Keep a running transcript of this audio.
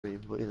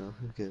but you know,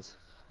 who cares?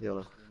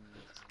 YOLO.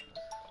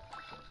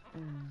 No, I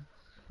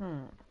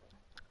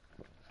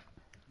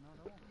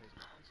don't want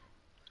Facebook.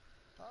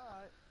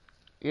 Alright.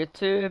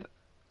 YouTube.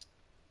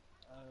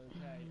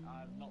 Okay,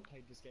 I've not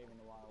played this game in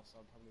a while, so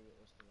I'm probably a bit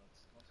rusty,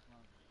 lads. What's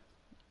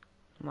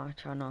my... My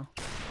channel.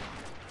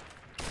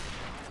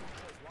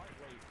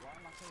 Why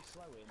am I so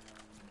slow in,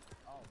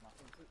 oh, my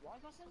thing... Why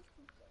is my thing...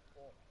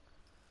 Oh.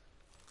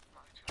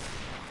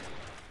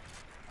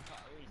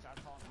 At least I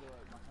can't do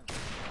it, my thing...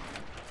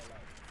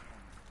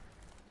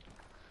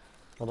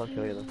 I'll not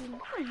kill you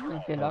then. I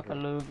feel like I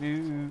love you.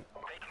 Take no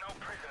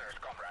prisoners,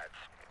 comrades.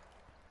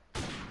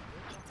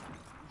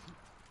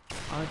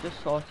 I was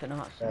just sorting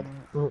out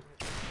something.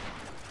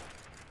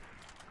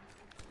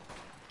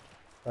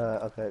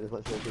 Okay, there's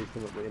literally do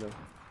something, but you know.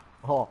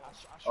 Oh,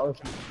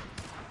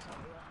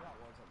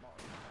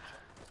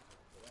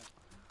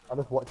 I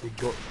just watched your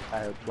guts,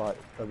 like,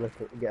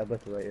 get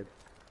obliterated.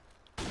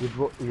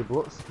 Your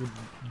guts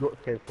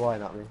came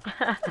flying at me.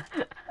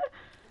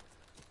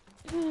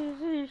 I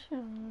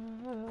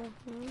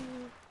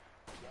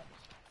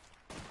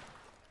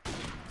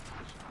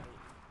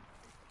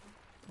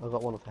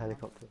got one off the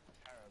helicopter.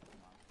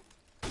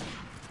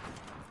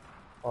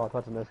 Oh, I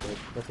tried to nurse it.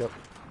 Let's go.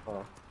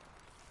 Oh.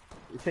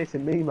 You're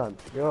chasing me, man.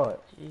 You're alright.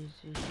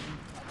 Jesus.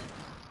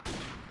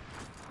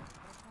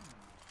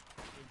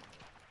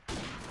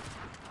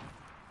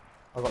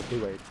 I got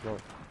two waves. No.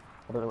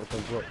 I don't know which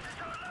one's what.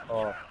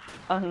 Oh.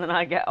 And then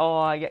I get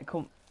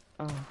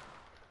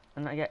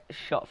and I get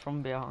shot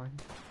from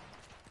behind.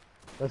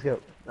 Let's go.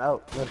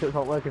 No, it's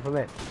not working for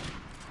me.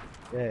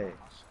 Yay.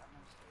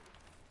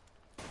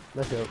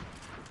 Let's go.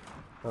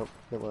 Oh,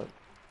 didn't work.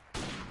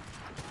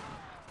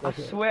 I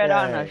swear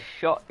down I Yay.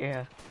 shot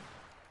you.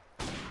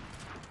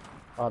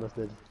 I just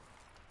did.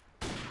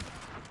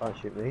 Can't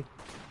shoot me.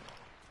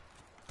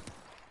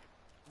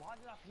 Why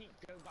did I keep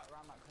going back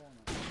around that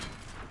corner?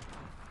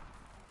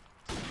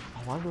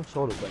 Oh, why is my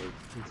shoulder blade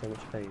in so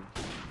much pain?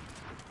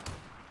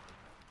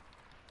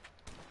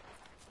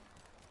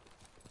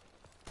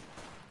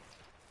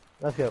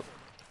 Let's go.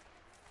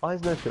 Why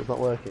is no scope not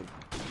working?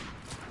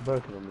 It's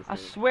broken on this I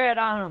thing. swear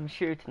down I'm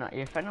shooting at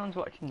you. If anyone's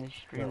watching this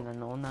stream, No. then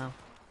they'll know.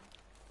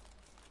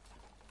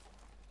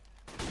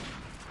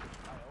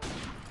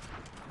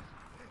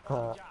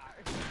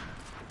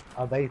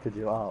 I baited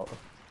you out.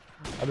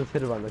 I just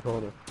hid around the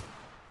corner.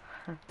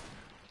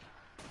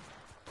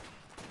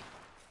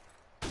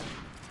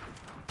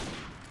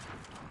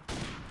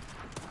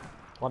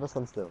 Why does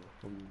stand still?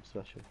 I'm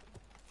special.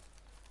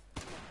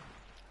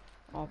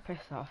 Oh,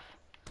 piss off.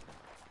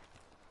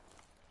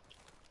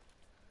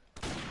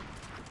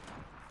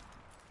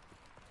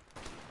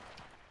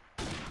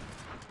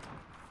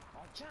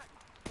 Oh, Jack!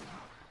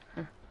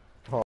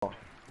 Oh,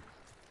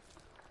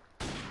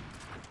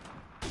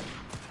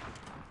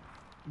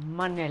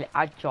 Manuel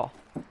Adjo.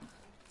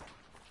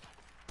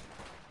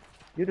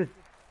 you just.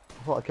 I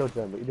thought I killed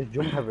them, but you just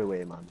jump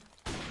everywhere, man.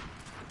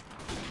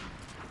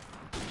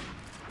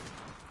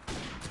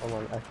 Oh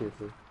my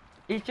accuracy.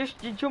 You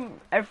jump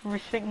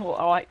every single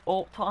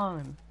all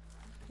time.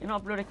 You're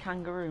not a bloody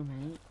kangaroo,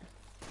 mate.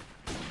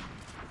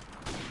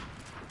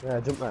 Yeah,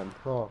 jump man.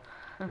 Oh,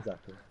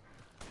 exactly.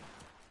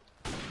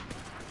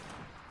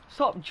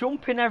 Stop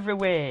jumping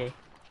everywhere.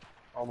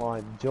 Oh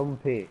my,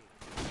 jumpy.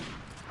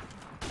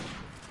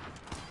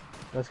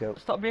 Let's go.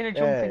 Stop being a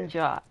jumping Hey.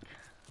 jack.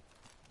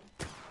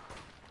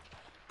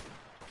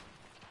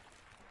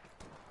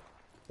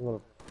 I'm gonna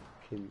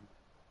kill you.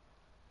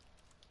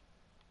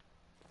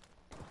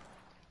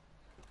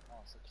 Oh,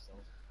 such a soul.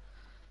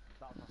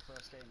 That's my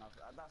first game that's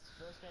the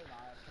first game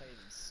I've played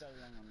in so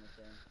long on this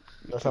game.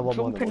 Let's have one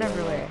more. Jumping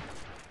everywhere.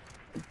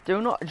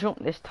 Do not jump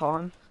this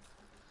time.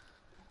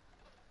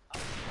 I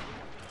don't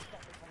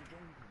stop if I'm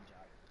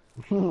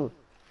jumping, Jack.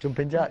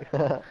 Jumping jack.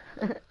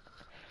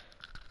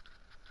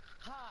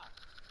 Ha!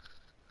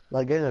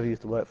 That game never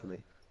used to work for me.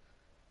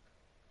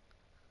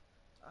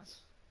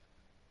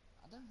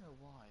 I don't know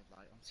why,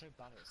 like, I'm so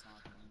bad at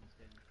sniping in this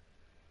game.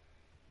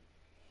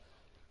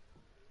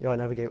 Yo, I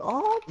never gave.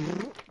 Oh!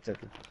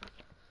 Joking.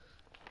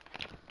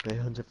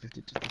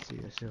 150 to the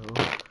CSO. You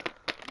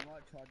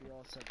might try the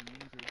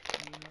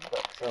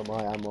R700, So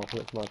my ammo for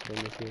its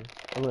marketing this year.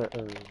 I'm gonna.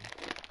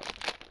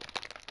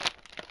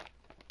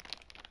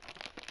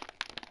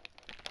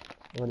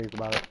 I'm gonna use the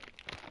barrel.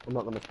 I'm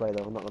not gonna spray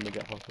though. I'm not gonna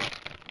get hostile.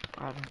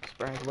 I haven't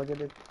sprayed. What am I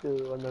gonna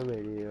do on the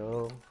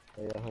radio?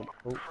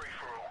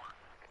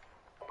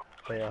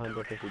 Pay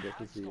 150 just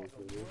to see it.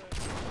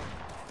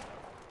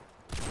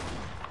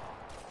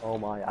 Oh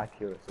my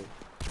accuracy.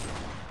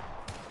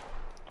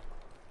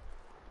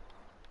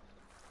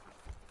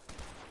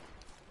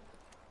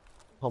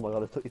 Oh my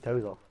god, it took your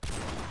toes off.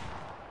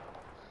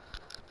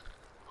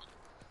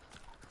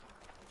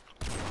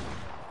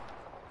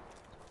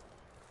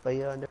 But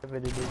yeah, I never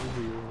really did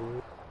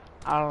you.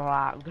 I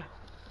lagged.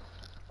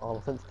 Oh,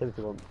 my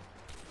sensitivity one.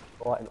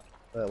 Right,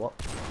 what?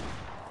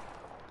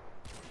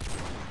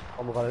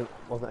 Oh my god, I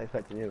wasn't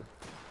expecting you.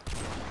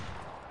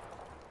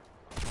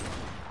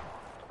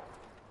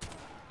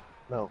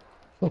 No.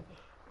 I don't know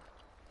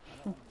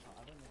if I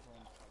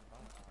want to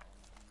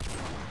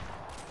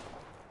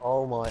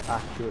my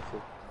accuracy.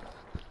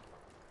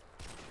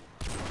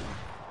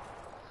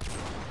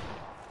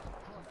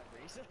 Come on then,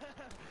 Reese.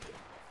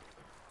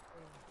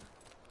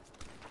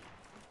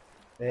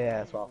 Yeah,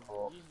 that's what I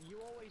thought. You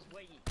always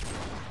wait.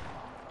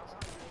 That's how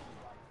you wait.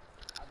 Like,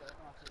 I don't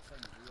know how to explain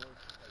it. You always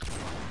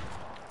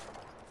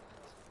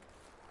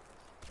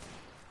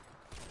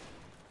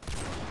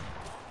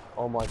wait.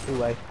 On my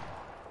two-way.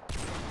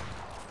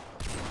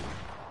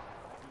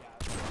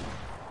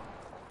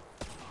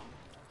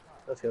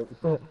 Let's go.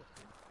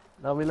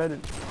 Now we loaded.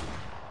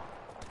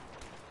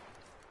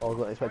 I was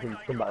not expecting him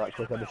to come back that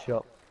quick on the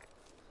shot.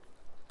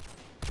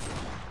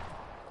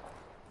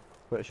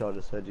 Pretty sure I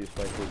just heard you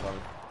spray 3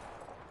 times.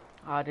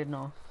 I did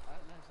not.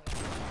 I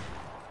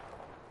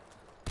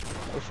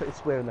shot you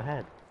square in the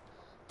head.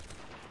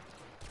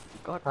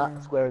 God That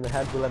no. square in the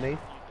head, will I need?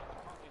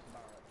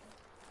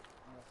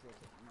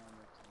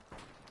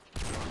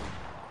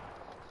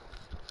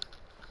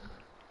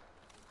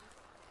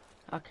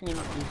 How can you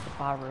not use the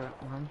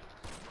Barrett, man?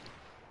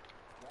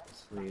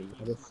 I mean,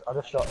 I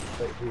just shot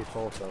straight through your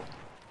torso.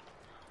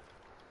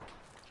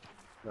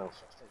 No.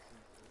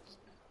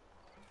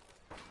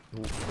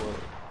 Ooh, whoa.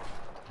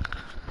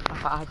 I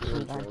had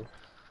to then.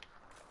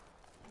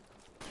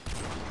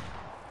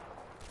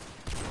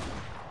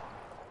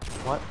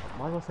 Why is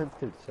my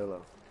sensitivity so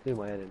low? Do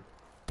my head in.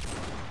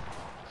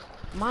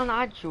 Man,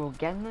 I had you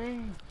again,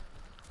 mate.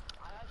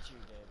 I had you,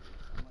 David.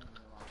 I'm not even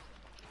gonna lie.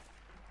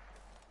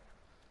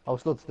 I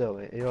was stood still,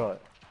 mate. Are you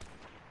alright?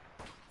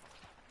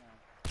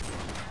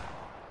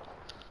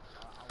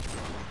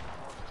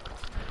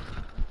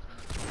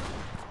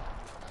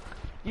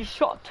 You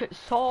shot to its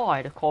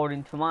side,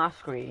 according to my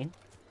screen.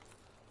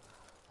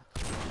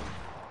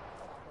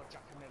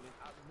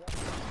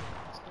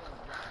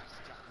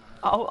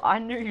 Oh, I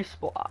knew you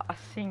spawn. I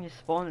seen you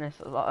spawn this.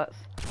 I was like, let's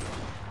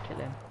kill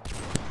him.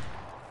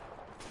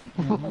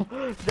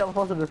 Is that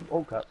positive?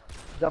 Oh crap.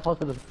 Is that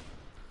positive?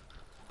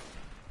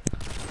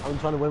 I'm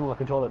trying to win with my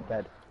controller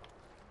dead.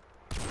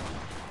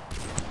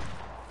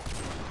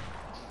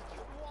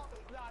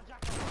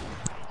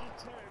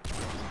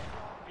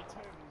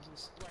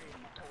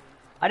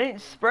 I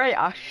didn't spray.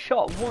 I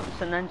shot once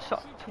and then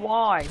shot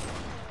twice.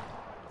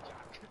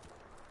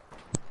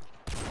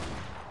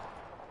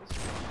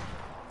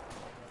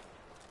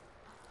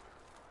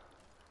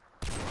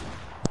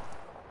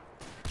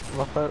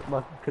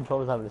 My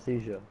controller's having a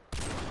seizure.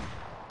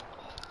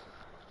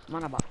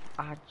 Man, about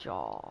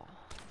agile.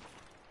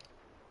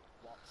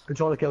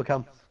 Controller kill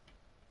cam.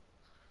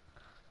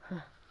 I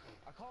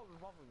can't be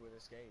bothered with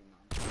this game,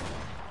 man.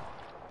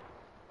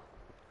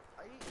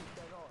 I eat it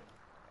dead on.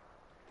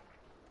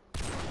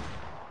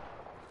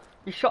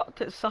 You shot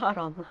to its side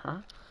on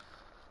that.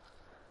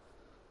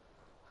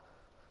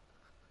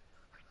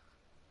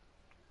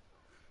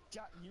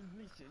 Jack, you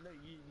literally, no,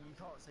 you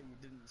can't say you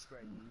didn't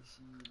spray.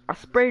 I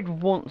sprayed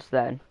once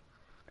then,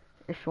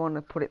 if you want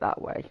to put it that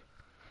way.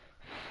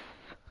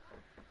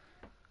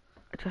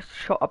 I just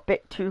shot a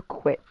bit too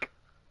quick.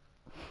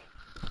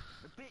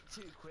 A bit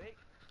too quick.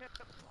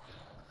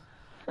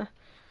 I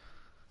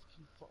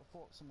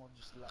thought someone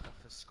just let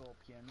off a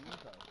Scorpion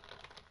Evo.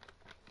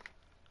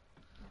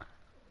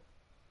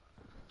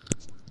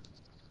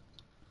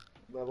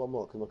 We have one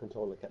more because my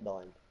controller kept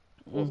dying.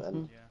 Towards the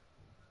end. Yeah.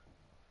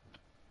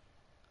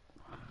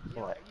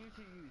 Yeah, Right. you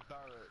can use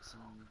Barrett's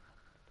and...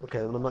 Okay,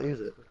 then I'm not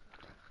use it.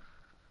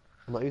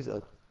 I'm not use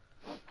it.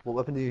 What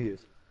weapon do you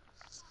use?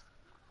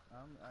 I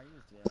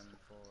used the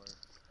M4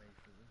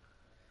 basically.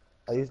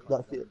 I use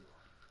that's the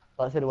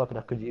only weapon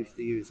I could use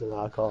to use and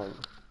I can't.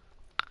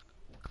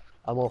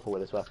 I'm awful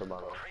with this weapon, by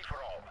the way. Free for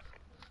all.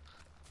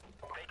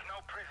 Take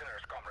no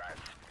prisoners,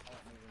 comrades.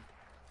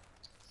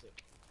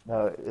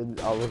 No,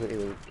 I wasn't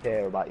even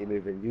care about you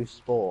moving. You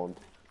spawned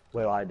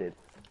where I did.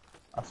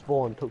 I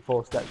spawned, took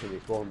 4 steps and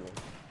you spawned me.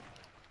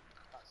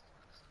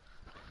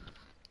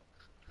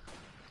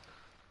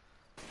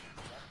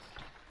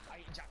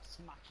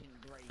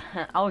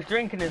 I was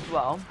drinking as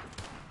well.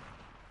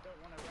 Don't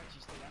want to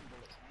register them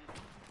bullets,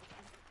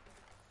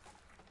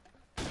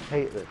 mate.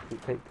 Hate this.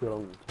 It takes too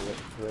long to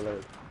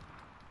reload.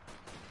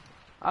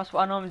 That's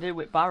what I normally do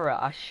with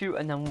Barrett. I shoot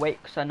and then wait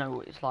because I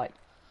know it's like,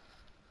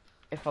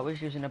 if I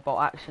was using a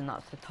bolt action,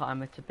 that's the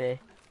timer to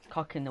be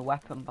cocking the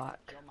weapon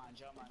back.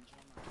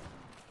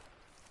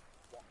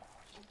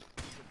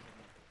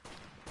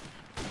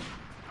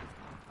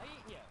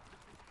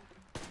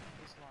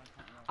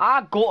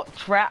 I got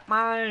trapped,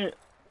 man.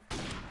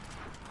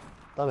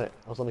 Damn it,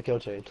 I was on the kill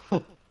chain.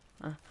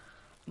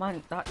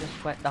 Man, that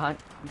just went down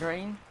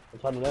drain. I'm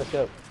trying to let's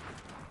go.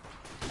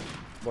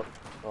 What?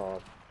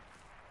 Oh.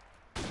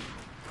 I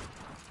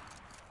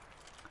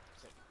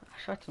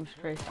shot him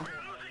straight.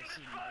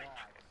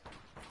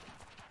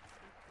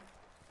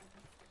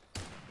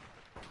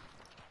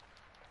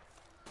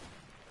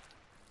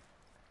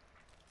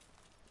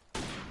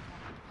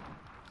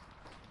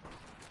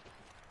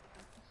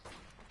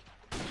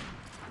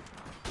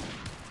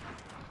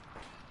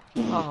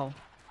 Oh,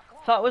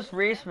 that was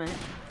Reese, mate.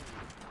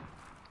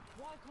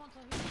 Why can't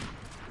I hit you?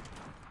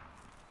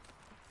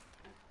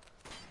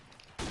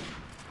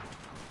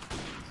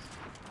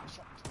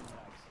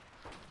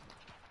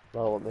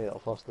 No, I want me, that'll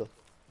Foster. Yeah,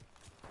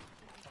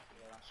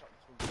 I shot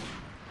the two.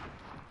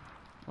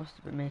 Must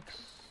have been mixed.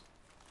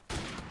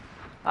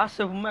 That's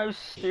the most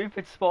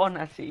stupid spawn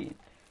I've seen.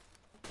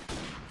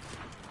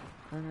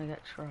 Then I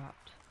get trapped.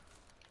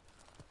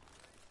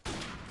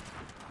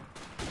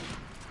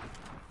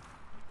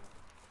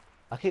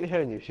 I keep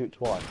hearing you shoot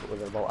twice, but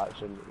with a bolt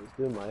action, it's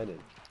doing my head in.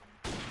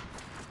 I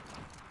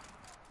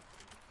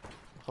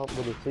can't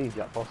really see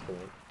Jack Foster,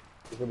 mate.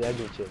 He's on the edge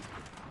of the chin.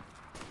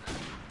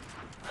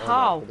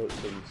 How?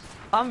 Productions.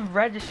 I'm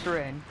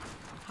registering.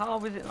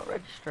 How is it not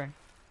registering?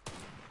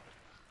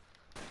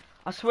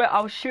 I swear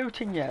I was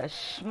shooting you,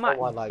 smack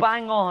Oh, my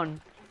bang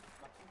on.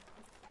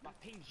 My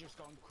ping's just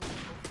gone crazy.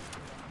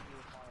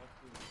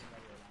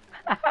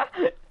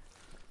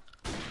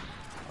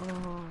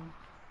 Oh.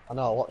 I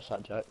know, I watched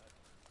that, Jack.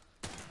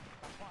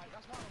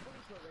 That's why my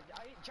bullets were ready. I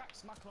hit Jack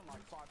smack on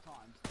like 5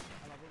 times, and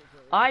my bullets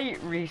were ready. I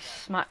re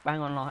smack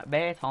bang on like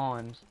bare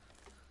times.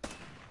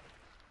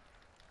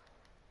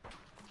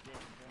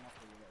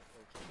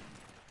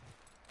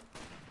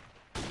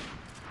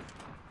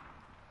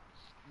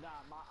 Nah,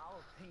 I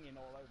was pinging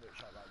all over it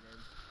shot that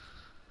game.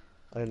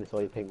 I only saw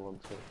you ping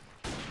once, so.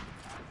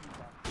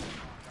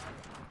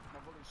 My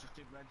bullets just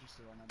didn't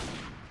register on them.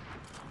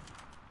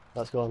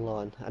 Let's go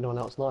online. Anyone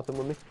else sniping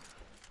with me?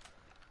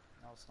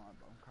 I'll snipe,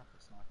 but I'm crap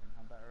at sniping.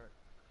 I'm better at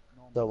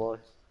normal. Don't worry.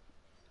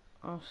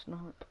 I'll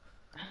snipe.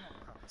 I'm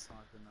not crap at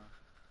sniping though.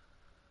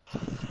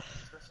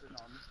 Especially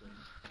not on this game.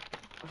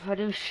 If I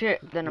do shit,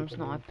 then I'm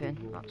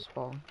sniping. That's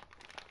fine.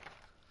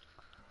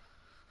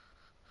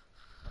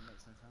 That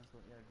makes no sense,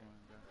 but yeah, go on,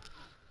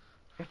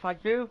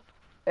 go.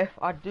 If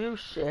I do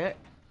shit,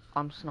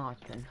 I'm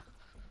sniping.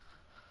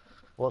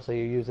 What, so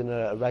you're using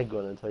a red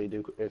gun until you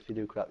do, if you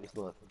do crap, you're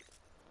sniping?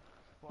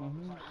 Well,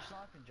 it's like you're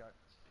sniping, Jack.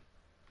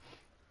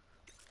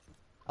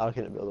 I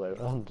reckon it'd be the other way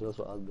around, that's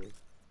what I'd do.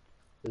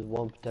 There's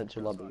one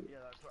potential lobby. Yeah,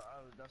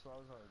 that's what I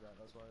was worried about.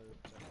 That's why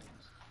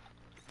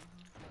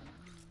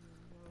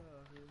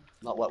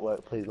Not wet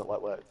work, please, not wet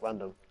work.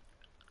 Random.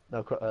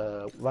 No,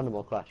 random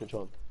or crash, which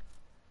one?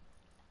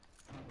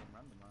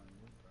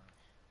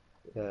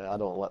 Yeah, I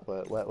don't want wet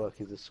work. Wet work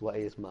is the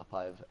sweatiest map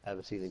I've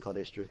ever seen in COD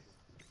history.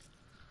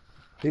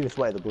 It's even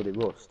sweaty than bloody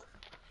Rust.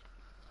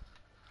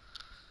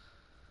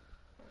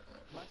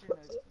 Imagine a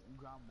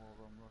ground war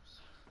on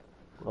Russ.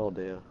 Oh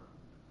dear.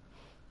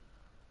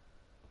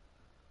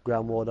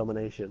 Ground war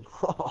domination.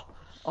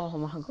 Oh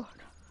my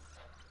god.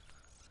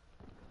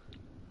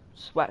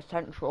 Sweat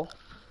Central.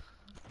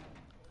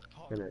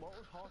 What Innit?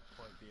 would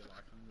Hardpoint be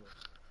like in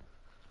Rust?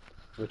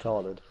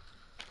 Retarded.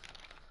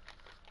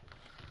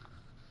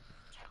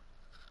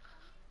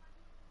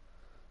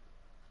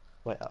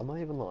 Wait, am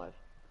I even live?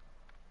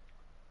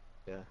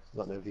 Yeah,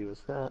 got no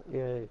viewers. Ah,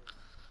 yay.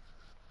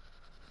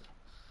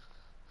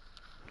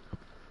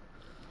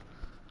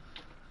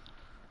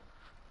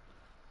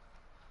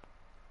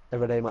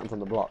 Everyday man's on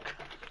the block.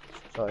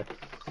 Sorry.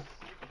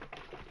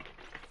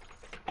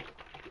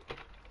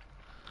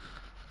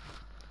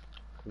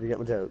 Did you get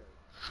my joke?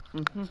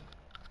 Mhm.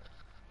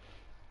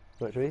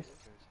 Smoke trees?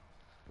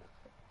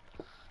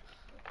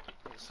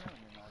 It's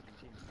snowing in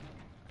Argentina.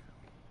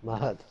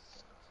 Mad.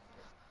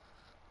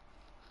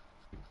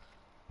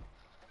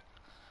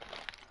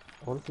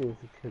 I want to see if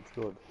the kid's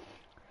good.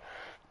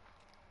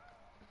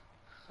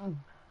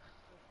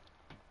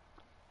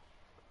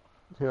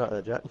 You right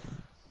there, Jack?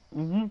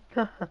 Mhm.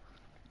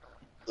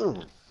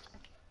 Mm.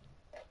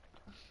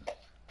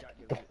 Jack,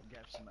 you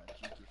get some of that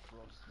cheeky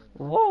frost.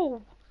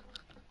 Whoa.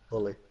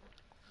 Bully.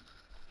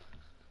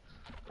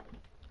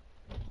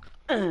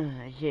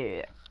 Yeah.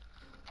 You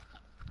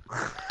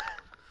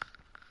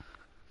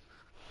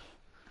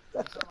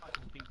sound like a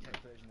big tech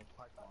version of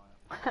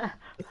Pipeline.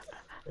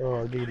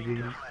 Oh, giggity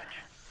giggity.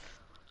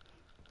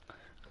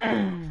 Yeah.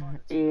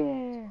 I don't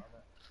know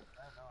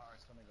how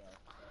it's gonna go. So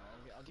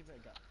I'll give it a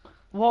go.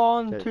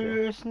 1, Okay,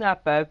 2,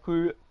 snapper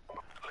crew. Let's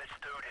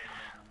do this.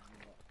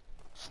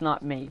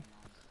 Snipe me.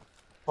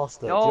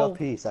 Foster, Yo. do you have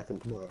PE second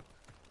tomorrow?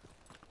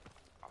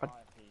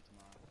 IFP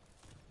tomorrow.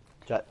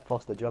 Jack,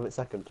 Foster, do you have it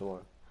second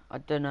tomorrow? I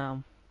don't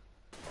know.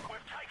 We've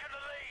taken the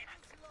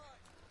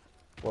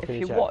lead. What If can you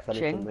you're check? I need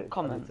to watching, make- I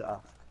comment. need to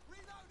ask.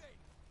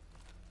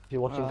 If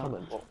you're watching,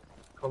 comment. What?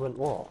 Comment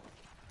what?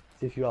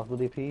 See if you have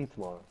bloody PE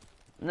tomorrow.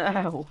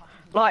 No.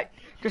 Like,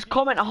 just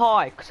comment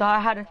hi, because I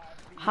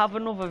have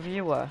another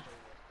viewer.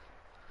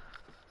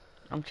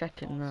 I'm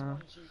checking now.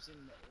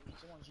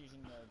 Someone's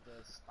using the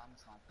spam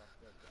sniper.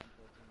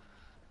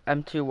 M21. The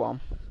M14.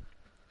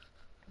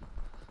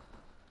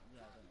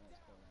 Yeah, I don't know what's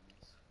going on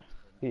this.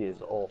 He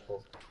is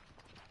awful.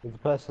 He's the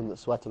person that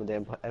sweated with the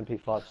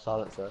MP5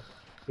 silencer.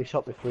 He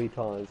shot me 3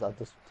 times. I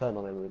just turned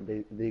on him and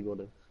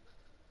deagled him.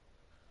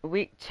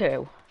 Week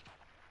 2.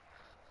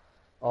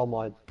 Oh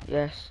my.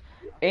 Yes.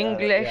 Yeah,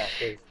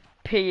 English, it is.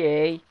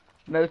 PE,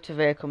 motor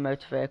vehicle,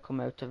 motor vehicle,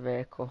 motor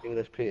vehicle.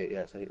 English PE,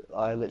 yes.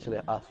 I literally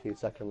asked you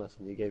second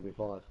lesson. You gave me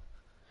 5.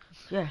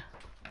 Yeah.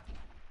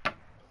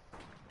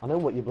 I know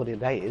what your bloody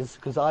day is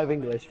because I have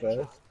English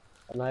first,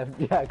 and I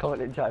have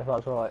comment in chat if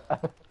that's right.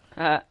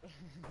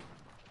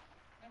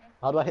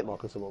 How do I hit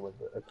mark someone with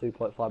a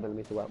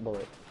 2.5mm wet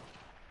bullet?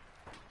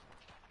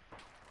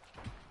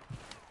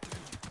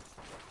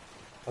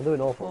 I'm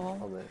doing awful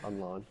Oh. on the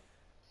online.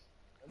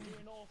 I'm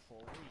doing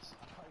awful, Reese.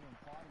 I can't even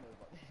find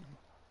nobody.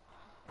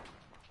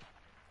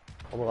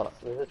 Oh my god,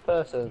 there's this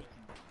person,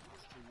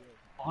 It's too weird.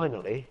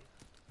 finally,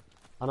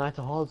 and I had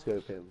to hard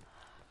scope him.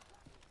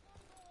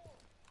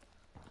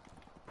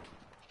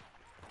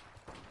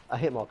 I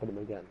hit marked him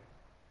again.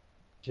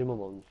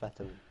 Jimmerman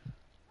fetted him.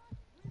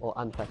 Or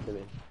unfetted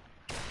him.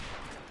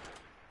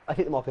 I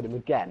hit marked him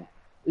again.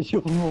 Is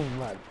your mum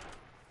mad?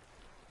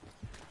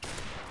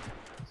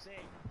 See?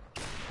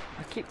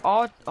 I keep.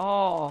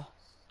 Oh.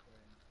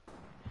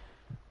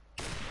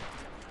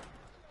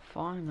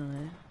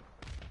 Finally.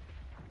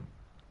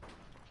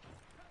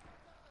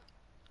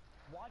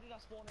 Why did I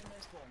spawn in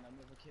this one then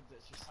with a kid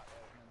that's just sat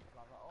there and then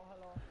like, oh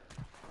hello?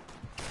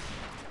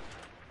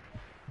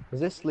 Is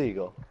this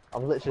legal?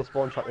 I've literally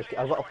spawn trapped this kid.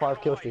 I've got a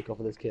 5 kill streak off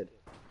of this kid.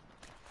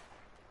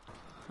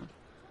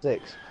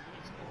 6.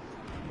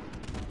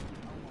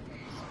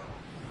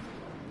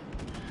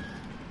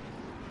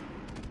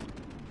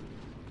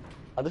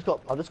 I just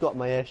got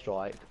my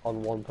airstrike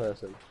on one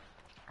person.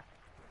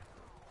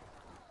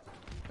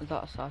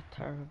 That's how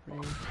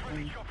terribly.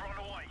 Chopper on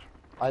the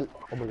way.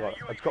 Oh my god,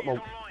 I just got my.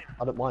 online.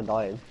 I don't mind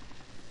dying.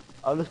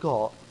 I just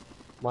got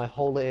my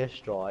whole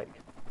airstrike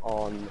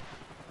on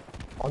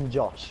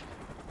Josh.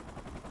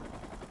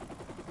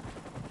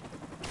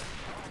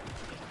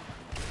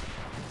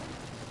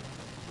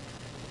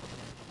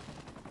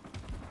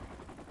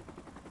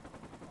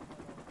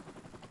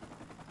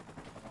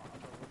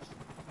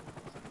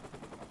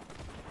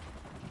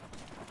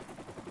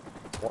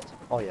 What?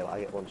 Oh yeah, I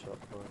get one shot.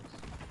 Nice.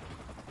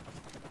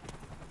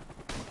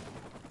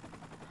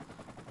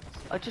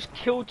 I just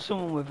killed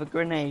someone with a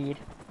grenade.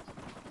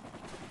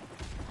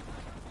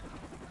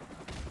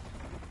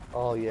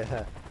 Oh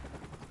yeah.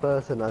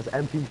 Person has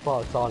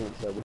MP5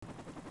 silencer.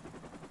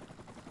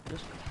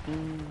 Just.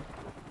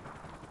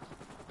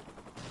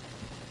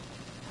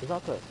 Is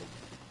that person?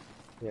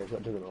 Yeah, he's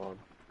got Juggernaut on.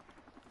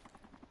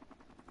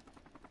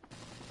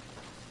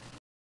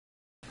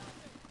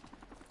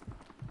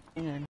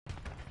 In.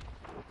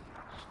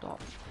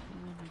 Stop.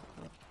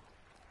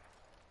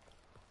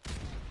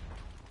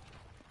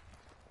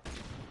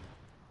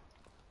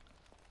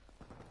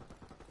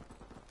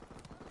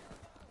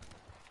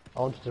 I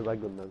wanted to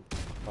reg them then,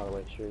 by the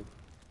way, stream.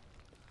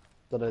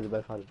 Don't know they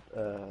both had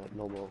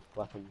normal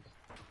weapons.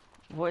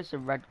 What is a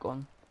red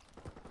gun?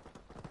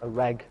 A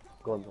reg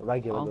gun, a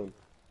regular Oh. gun.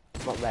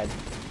 Not red.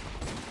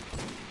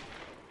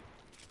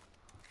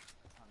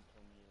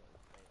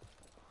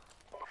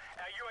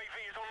 Our UAV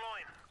is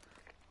online.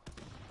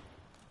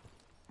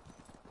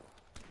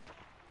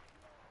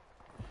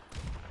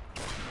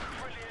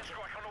 Friendly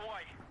airstrike on the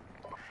way.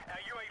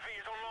 Our UAV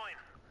is online.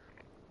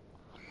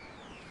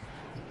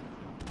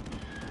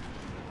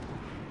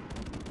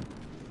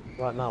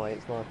 Right now I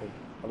ain't sniping.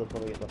 I just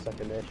want to get my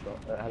second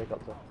airshot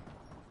helicopter.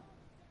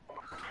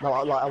 No,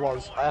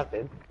 I have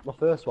been. My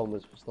first one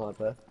was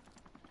sniper.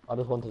 I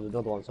just wanted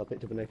another one, so I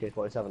picked up an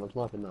AK-47. I'm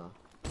sniping now.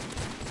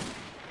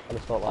 I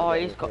just felt like. Oh,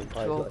 getting he's a got thing. Oh,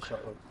 he's got a jug.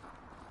 shotgun.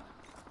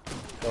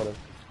 Got him.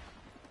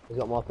 He's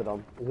got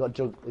Marpedon. He's got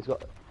Jug. He's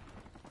got.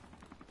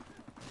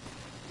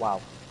 Wow.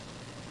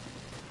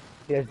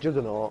 He has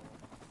Juggernaut,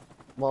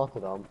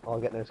 Martyrdom. Oh, I'll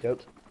get no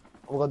scoped.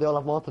 Oh my god, they all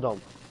have Martyrdom.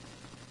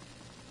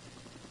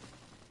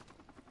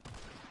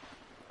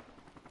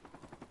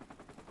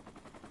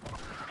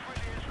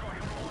 Friendly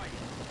airstrike on the way.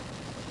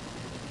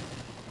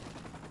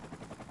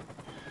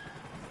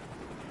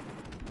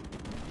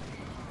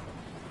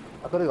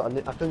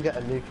 I couldn't get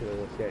a nuclear in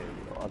this game.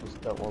 I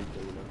just don't want to,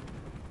 you know.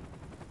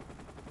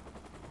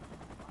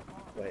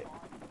 Wait.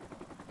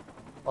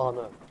 Oh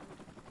no.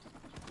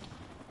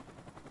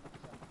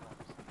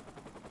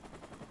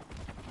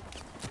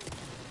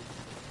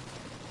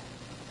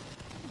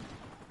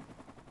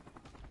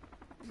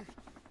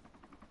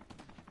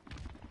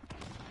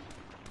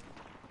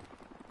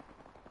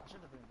 I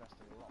should have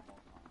invested a lot more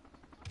time.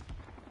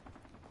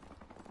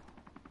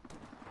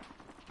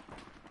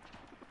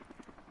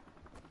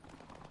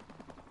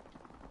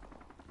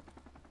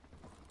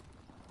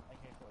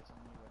 AK-47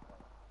 new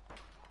record.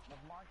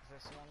 Never mind, because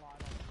there's someone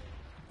lying on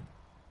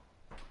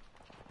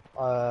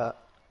the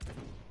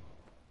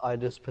I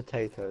just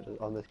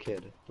potatoed on this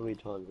kid 3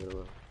 times in a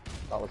row.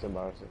 That was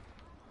embarrassing.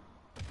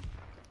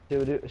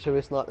 Should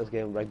we snipe this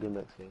game regular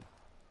next game?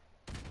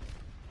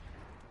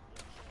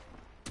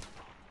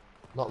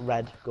 Not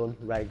red gun,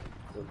 reg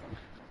gun.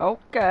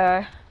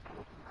 Okay.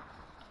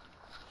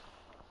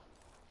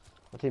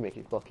 My teammate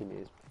keeps blocking me,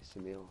 he's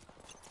pissing me off.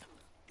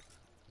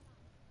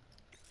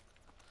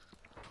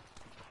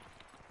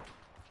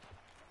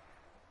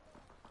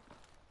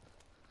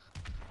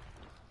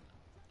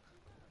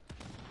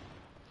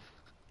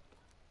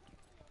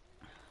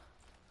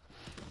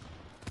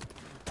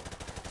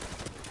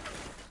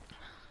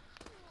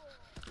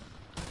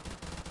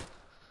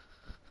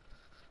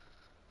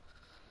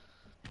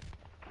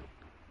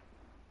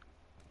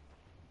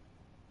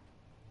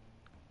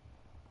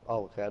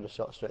 Oh, okay, I just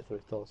shot straight through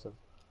his torso.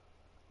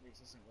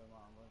 26 isn't going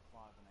well, I'm going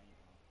 5 and 8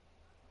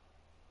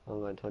 now.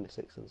 I'm going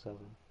 26 and 7.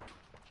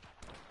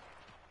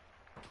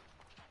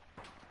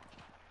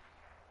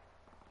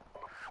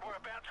 We're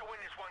about to win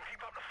this one.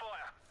 Keep up the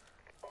fire.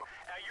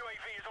 Our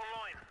UAV is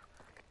online.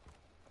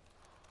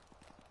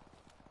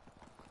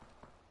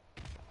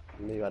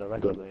 I knew you had a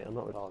red one, mate. I'm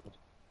not retarded.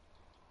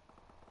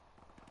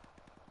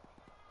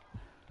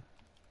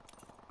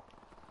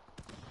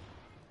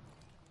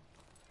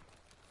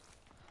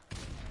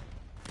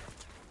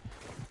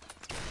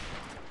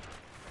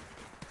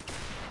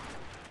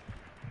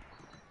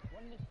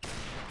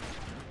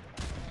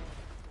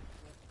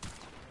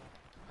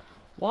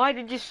 Why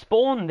did you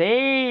spawn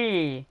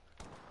there?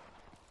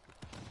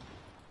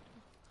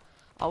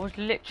 I was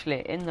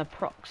literally in the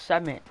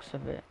proxemics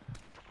of it.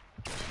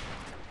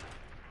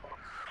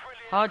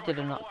 How did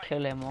I not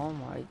kill him? Oh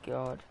my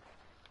god.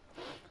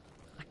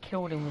 I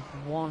killed him with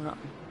one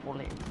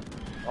bullet.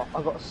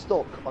 I got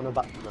stuck on a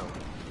back now.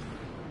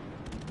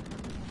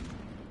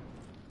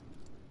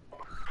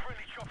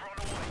 Friendly chopper on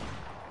the way.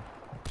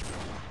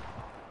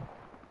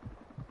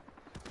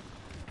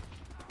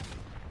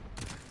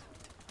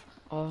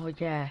 Oh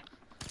yeah.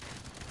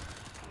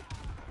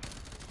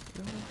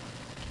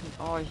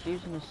 Oh, he's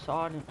using a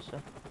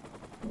silencer.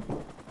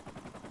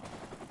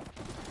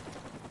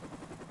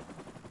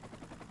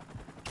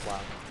 Wow.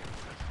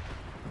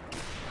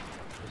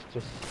 It's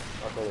just,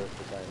 that's all there is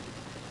to say.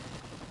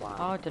 Wow.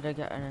 How did I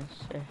get an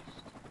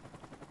assist?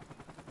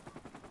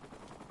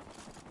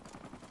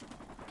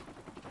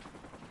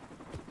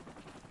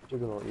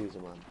 Juggernaut user,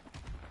 man.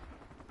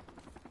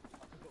 I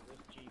forgot this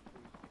G3.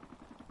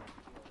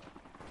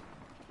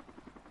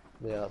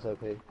 Yeah, that's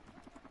OP. Mission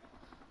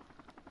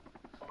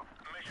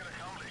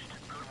accomplished.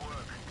 Good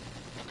work.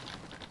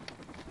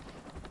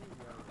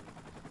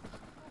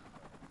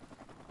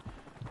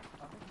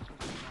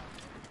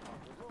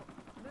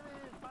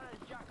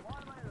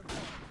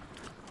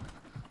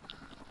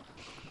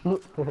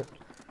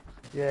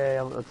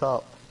 Yeah, I'm at the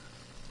top.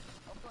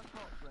 I've got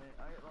top, mate.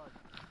 I ate like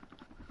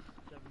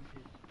 7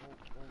 kids all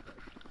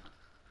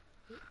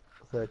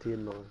day. 30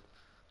 and 9.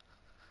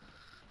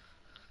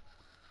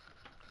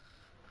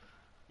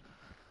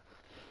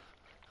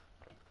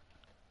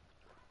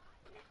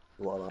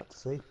 What I like to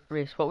see.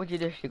 Reese, what would you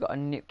do if you got a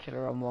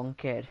nuclear on one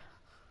kid?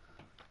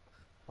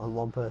 On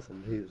one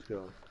person, Jesus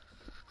Christ.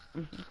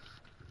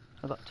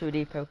 I got 2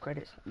 depot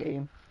credits that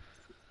game.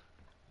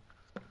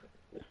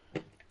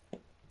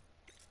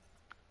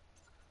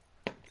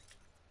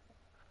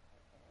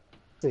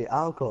 See,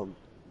 how come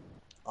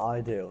I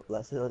do?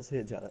 Let's see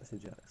it, Jack. Let's see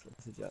Jack.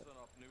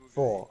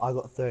 4, I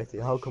got 30.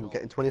 How come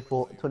getting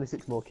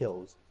 26 more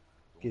kills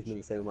gives me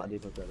the same amount of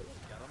depot credits?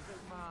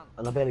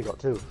 And I barely got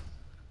 2.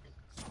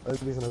 The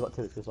only reason I got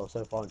 2 is because I was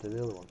so far into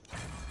the other one.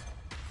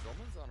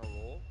 Someone's on a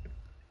roll.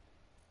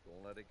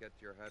 Don't let it get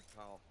to your head,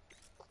 pal.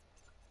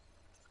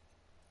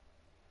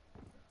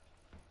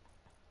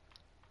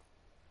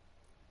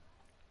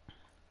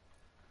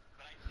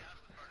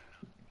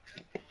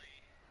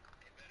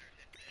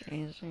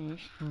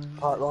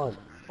 Pipeline,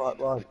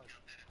 pipeline.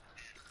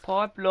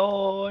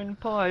 Pipeline,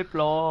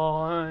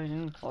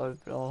 pipeline,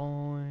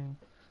 pipeline.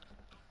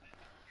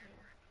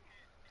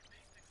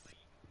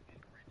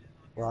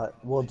 Right,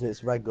 Woods,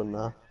 it's red gun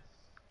now.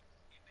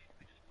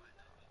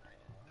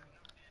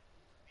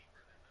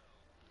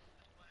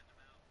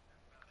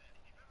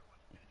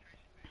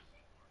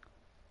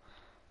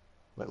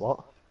 Wait,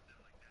 what?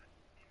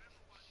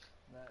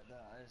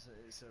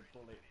 It's a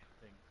bullet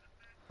thing.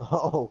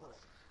 Oh.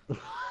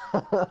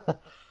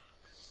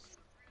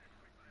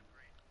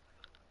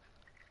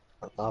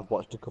 I've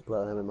watched a couple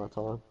of them in my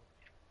time.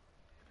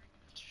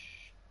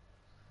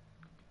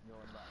 You're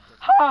on that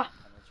Ha!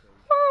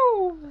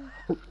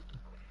 penetration.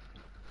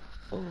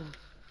 Woo!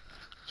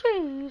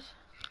 Jeez.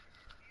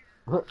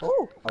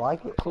 Oh, I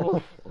like it.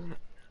 Cool.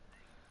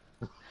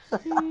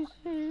 Jesus.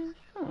 Team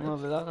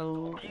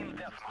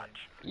deathmatch.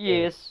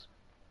 Yes.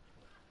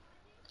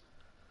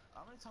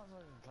 How many times have I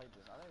even played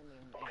this? I don't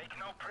even. Take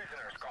no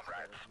prisoners,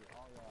 comrades.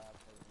 Oh yeah, I've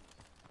played this.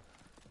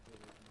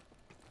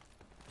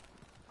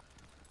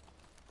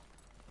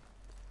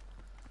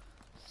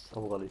 Oh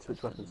my god, he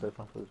switched weapons so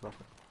fast with his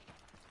weapon.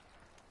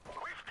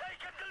 We've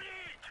taken the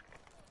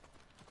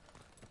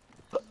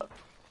lead.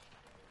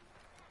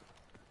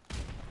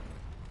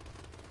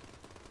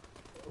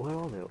 Where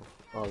are they all?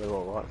 Oh, they're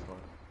all right side.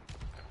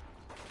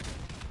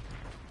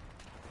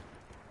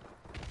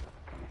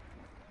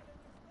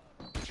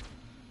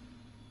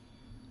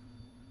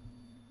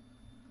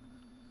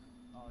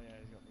 Oh yeah,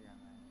 he's got the gun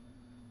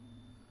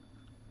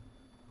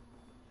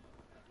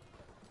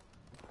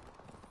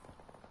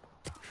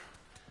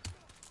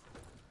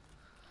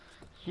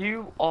there.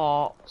 You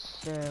are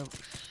so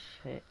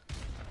shit.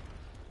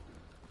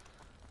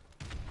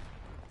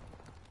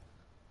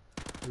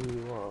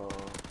 You are.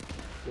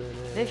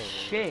 This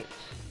shit.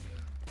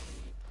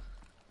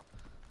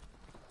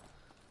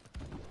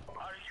 Our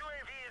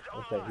UAV is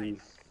Okay, online.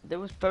 he's. They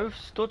was both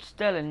stood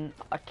still and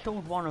I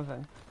killed one of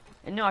them.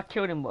 I knew I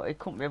killed him, but he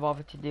couldn't be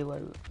bothered to do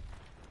it.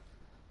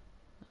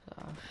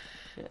 Oh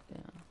shit, yeah.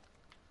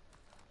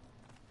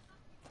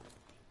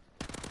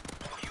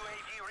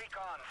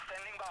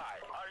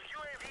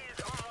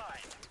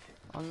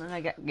 And then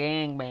I get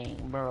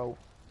gangbang, bro.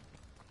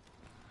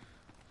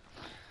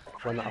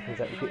 When that happens,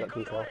 you keep that to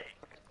yourself.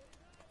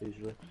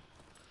 Usually.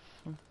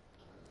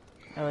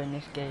 Or in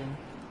this game.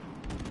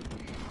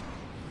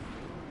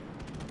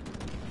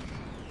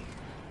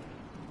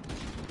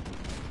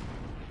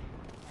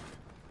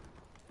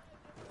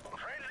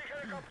 Friendly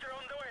helicopter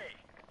on the way.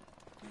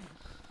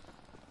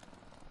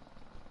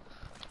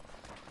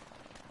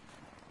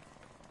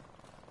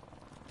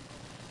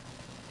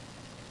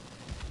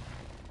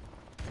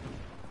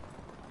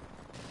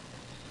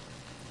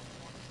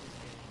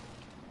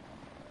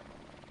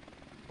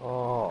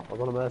 Oh, I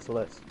was on a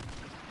merciless.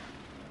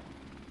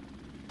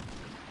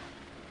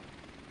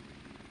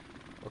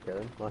 Okay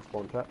then, nice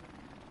spawn trap.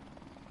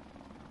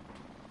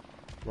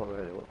 Not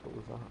really, what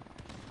was that?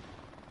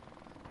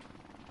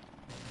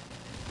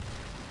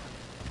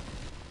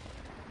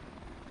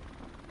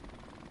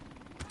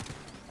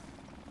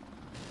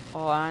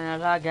 Oh,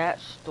 and I get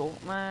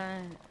stuck,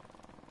 man.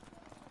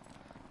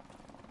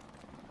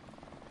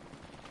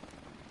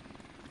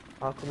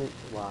 How come it...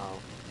 Wow.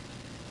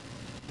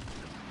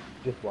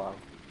 Just wow.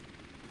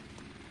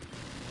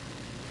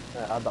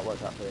 Yeah, how'd that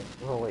work out for you?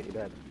 Oh wait, you're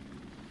dead.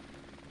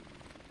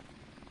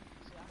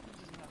 See, I can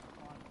just never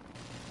find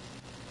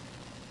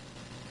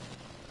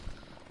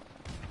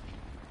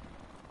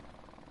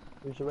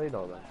it. Who's your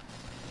radar then?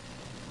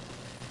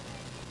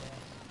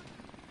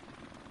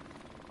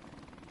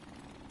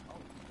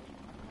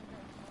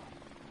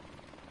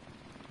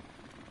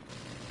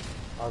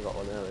 I got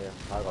one earlier.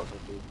 I got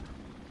confused.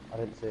 I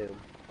didn't see him,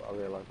 but I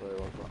realised where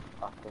he was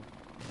after. I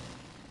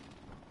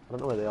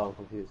don't know where they are, I'm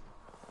confused.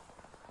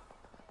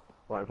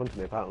 Right in front of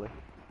me, apparently.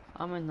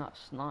 I'm in that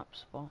snipe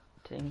spot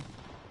thing.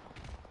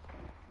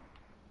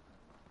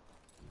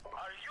 Our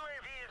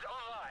UAV is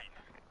online.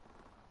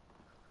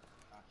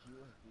 Our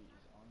UAV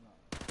is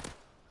online.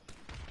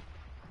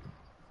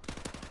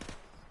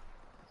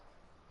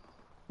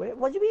 Wait,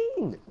 what do you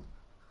mean?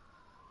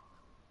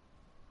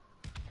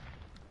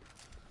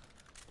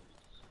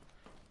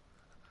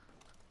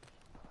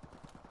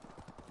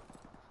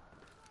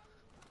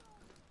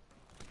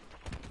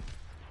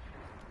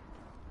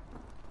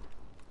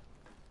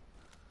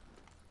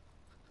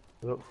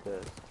 They're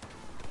upstairs.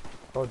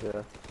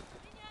 Roger.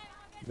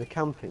 They're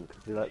camping,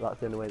 because like, that's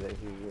the only way that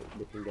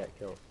they can get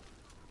killed.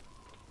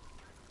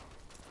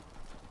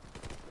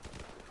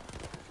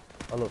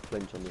 I love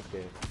flinch on this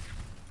game.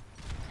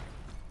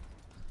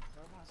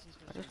 Whereabouts is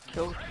I this just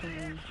killed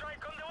him.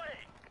 Strike on the way.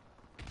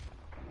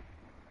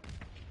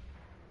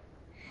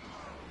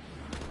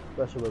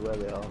 Especially where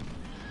they are.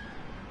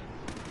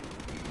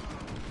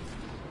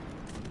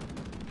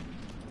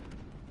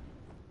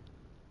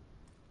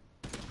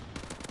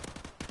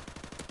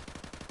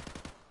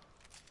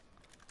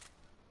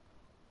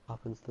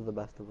 Happens to the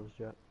best of us,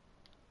 Jack.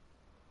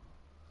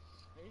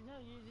 No,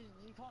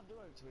 you can't do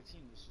it to a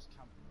team that's just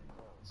camping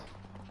indoors.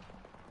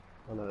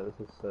 I know, this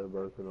is so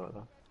broken right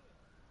now.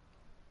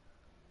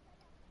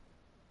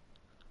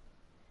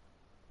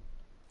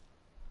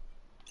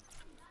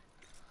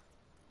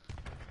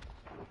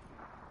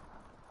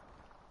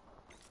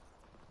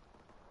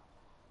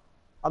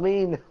 I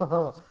mean,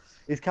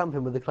 he's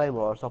camping with the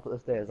claymore on top of the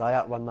stairs. I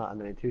outrun that and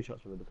then he two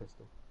shots me with the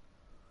pistol.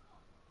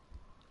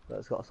 But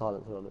it's got a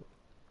silencer on it.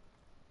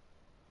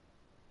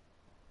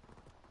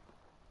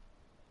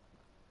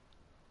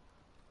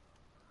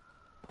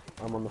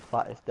 I'm on the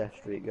fattest death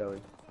streak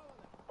going.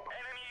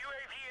 Enemy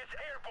UAV is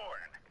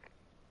airborne.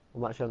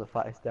 I'm actually on the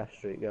fattest death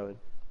streak going.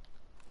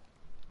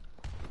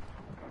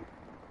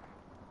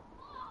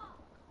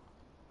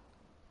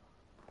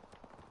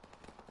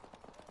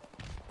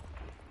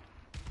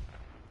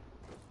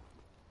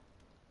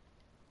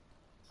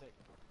 Sick.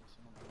 There's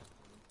someone else.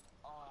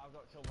 Oh, I've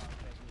got killed by a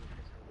person with a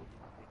pistol.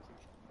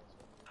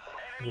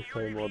 Big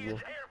two-shot me as well. Enemy Just claymore UAV more.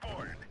 is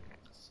airborne.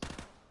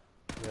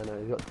 Yeah, no,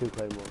 he's got two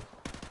claymores.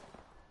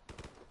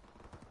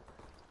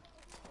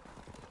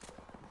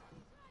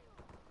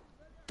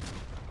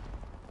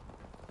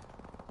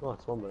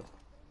 Nice, one burst.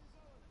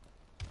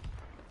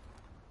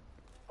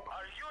 Our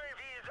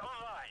UAV is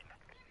online.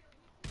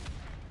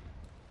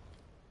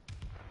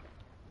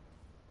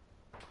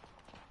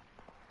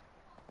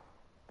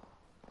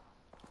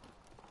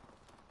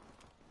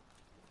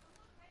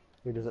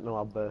 Who doesn't know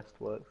how burst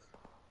works?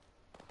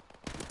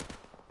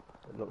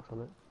 It looks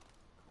on it.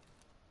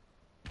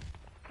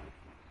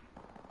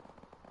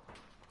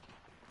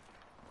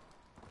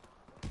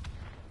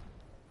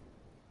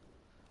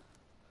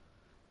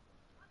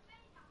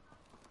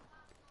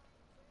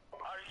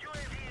 Our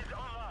UAV is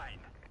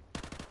online.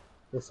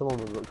 There's someone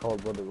with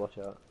cold blooded, watch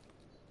out.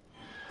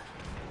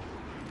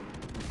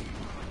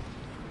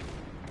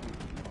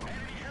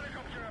 Enemy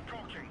helicopter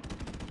approaching.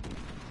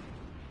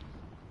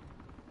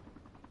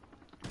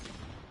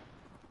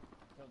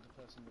 Killed the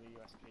person with a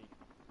USP.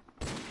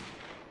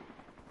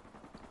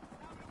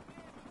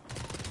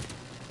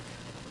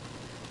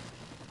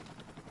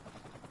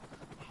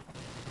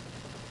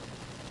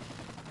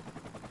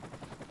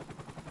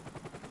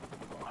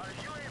 Our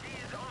UAV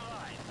is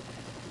online.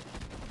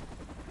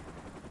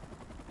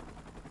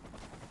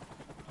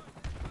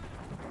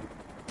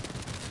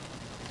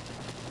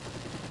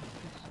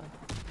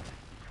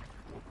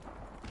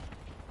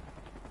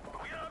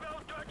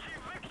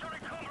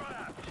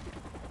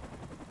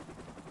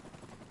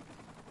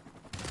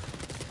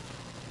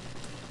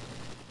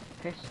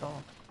 Piss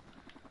off.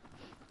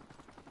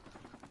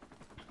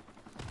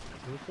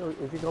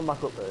 Is he gone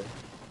back up there?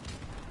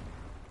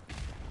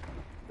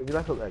 Is he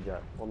back up there,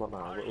 Jack? Well, not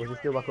now, but was he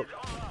still back up?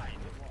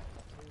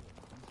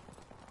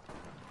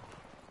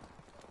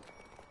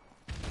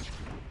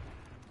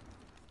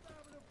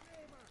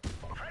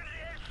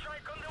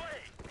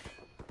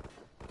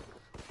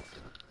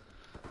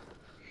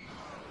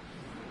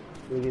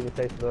 We'll give a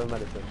taste of her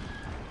medicine.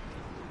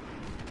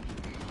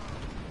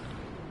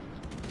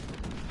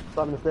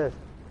 Climbing the stairs.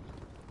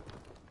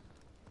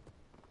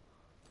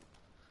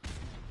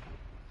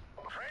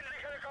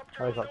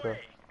 Helicopter.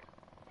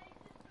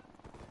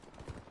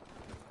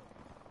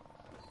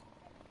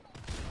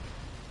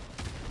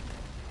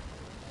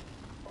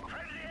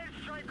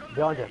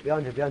 Behind you,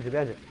 behind you, behind you,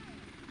 behind you.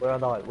 Where I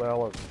died, where I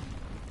was.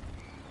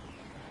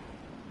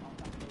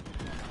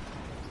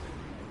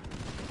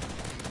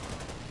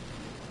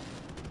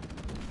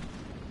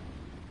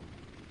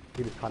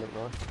 He just panicked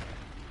now.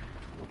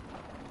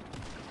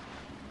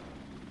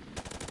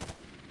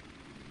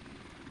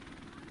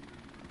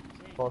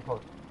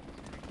 Forward.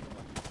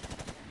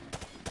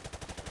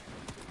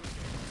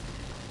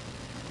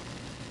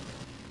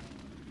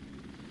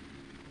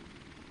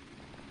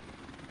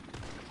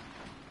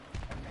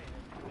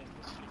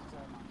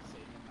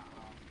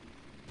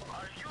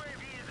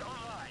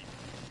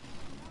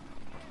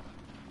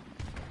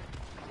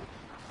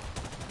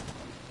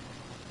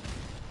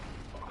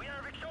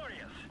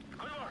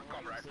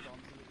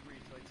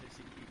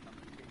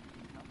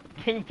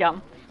 Keep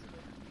going.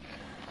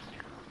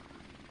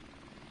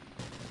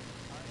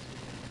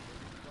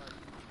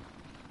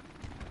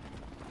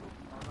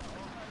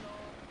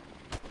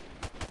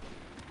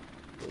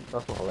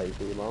 That's not a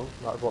lazy man,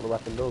 that's what the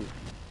weapon does. What do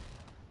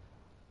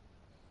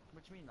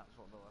you mean that's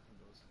what the weapon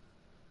does?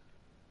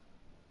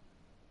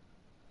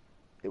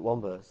 It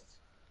one bursts.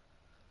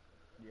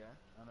 Yeah,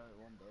 I know it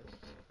one burst.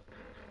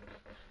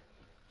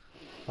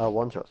 I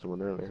one shot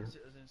someone earlier. It was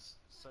in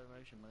slow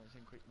motion, when it's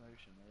in quick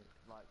motion,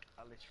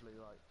 I literally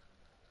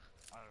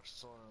I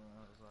saw him and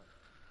I was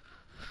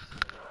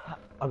like...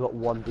 I got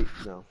one deep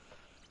now.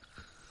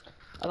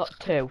 I got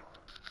 2.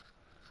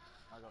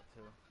 I got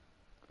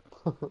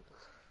 2.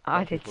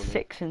 I did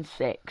 6 and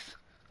 6.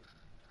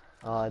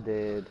 I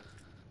did.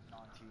 19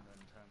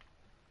 and 10.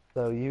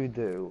 So you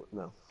do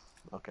no.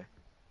 Okay.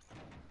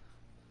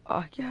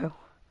 Oh, yo.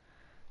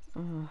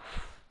 Mm.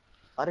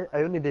 I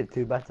only did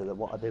 2 better than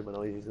what I did when I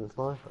was using the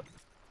sniper.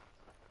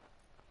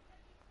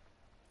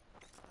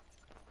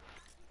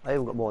 I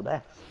even got more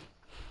deaths.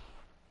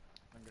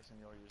 I'm guessing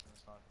you're using the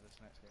sniper this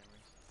next game,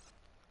 Reese.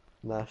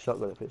 Nah,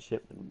 shotgun if it's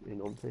shipped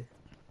in Umpty.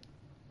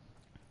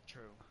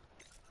 True.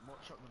 What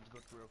shotgun's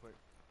good real quick?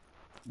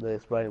 The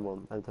spraying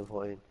one,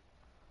 M1014.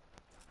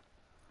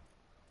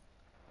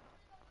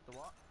 The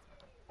what?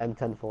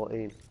 M1014.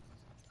 M1014,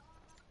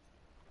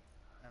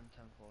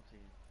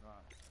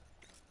 right.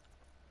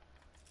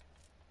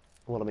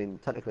 Well, I mean,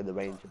 technically the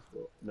range is,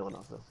 but no one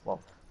else does.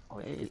 Well,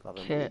 obviously Wait, people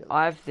have kit. them.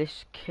 I have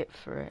this kit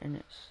for it and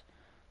it's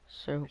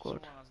so If good.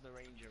 someone has the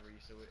Ranger,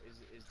 Reese, so is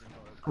the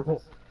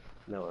no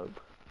No hope.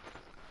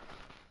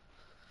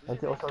 Is And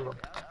it it also basically,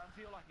 got I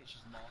feel like it's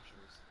just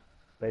Marshalls.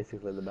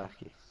 basically the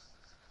backy.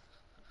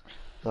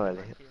 Not really.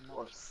 Mackie and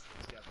Marshalls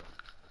together.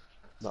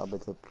 Not a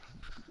bit of.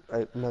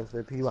 No,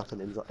 the P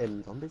weapon in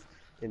zombies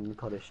in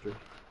COD history,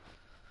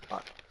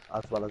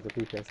 as well as the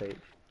PPSH,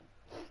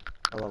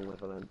 along with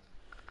them.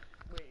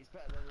 Wait, it's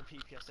better than the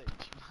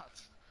PPSH,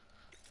 Matt.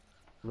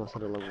 I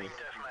said along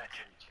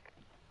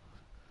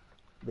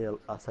with.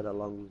 I said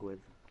along with.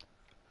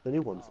 The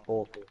new one's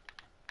awful.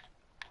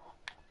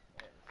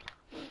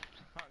 I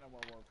don't know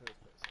what one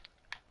purpose.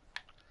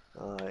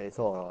 It's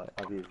alright.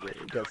 I've used it.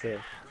 It gets a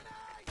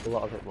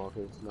lot of hit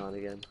markers now and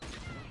again.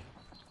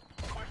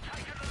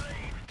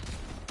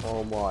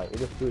 Oh my! It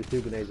just threw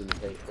 2 grenades in the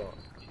same shot.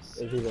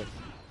 It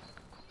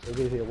was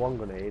either 1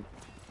 grenade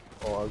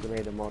or a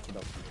grenade and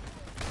martyrdom.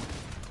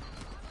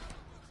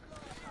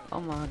 Oh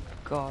my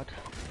god.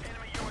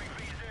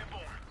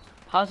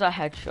 How's that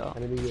headshot?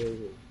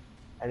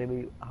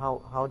 Enemy.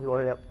 How do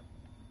I?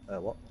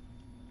 What?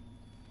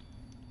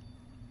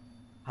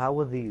 How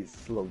are these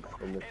slugs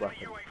from this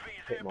weapon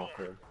hit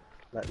marker?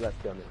 Let's be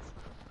honest.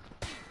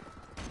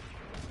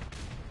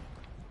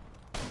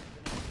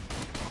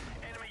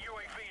 Enemy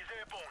UAV is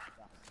airborne.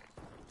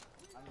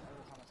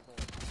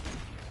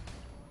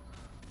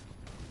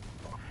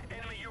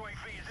 Enemy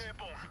UAV is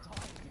airborne.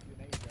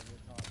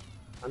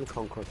 And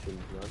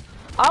concussions, man.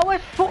 I was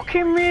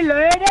fucking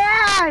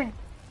reloading!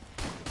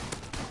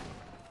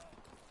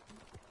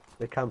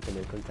 They're camping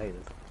in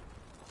containers.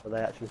 Are they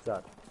actually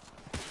sad?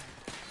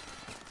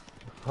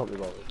 Can't be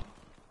bothered.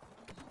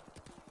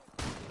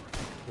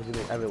 What do you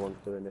mean? Everyone's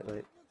doing it,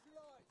 mate.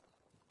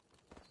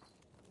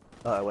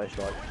 Oh, where's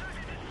strike?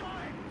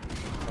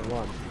 Come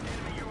on.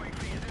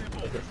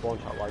 Let's get spawn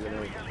shot while you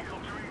know.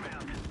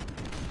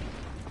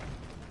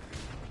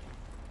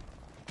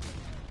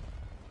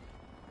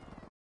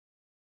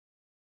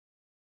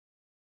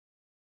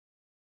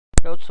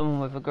 Killed someone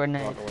with a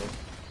grenade. Right away.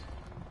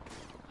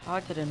 How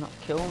did it not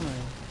kill me?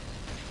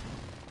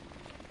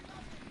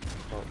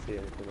 Can't see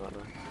anything right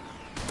now.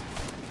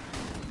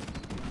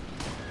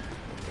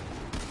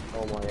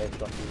 Oh my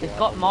airstrike is It's right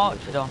got on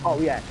marched the- on. Oh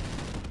yeah.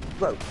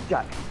 Bro,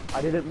 Jack,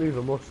 I didn't move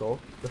a muscle.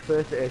 The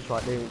first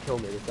airstrike didn't kill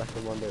me, the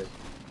second one did.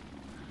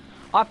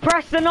 I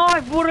pressed the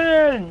knife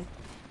button!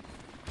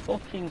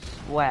 Fucking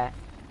sweat.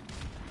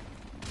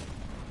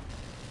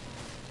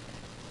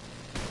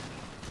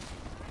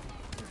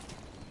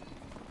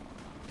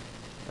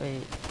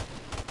 Wait.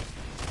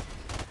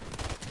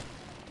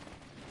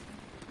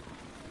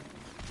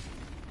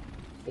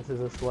 This is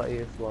the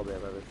sweatiest lobby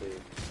I've ever seen.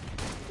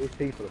 These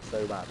people are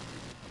so bad.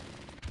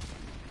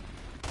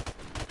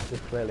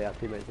 Just clearly our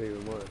teammates are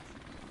even worse.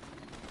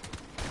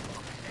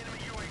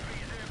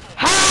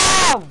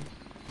 How?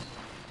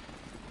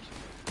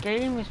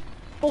 Game is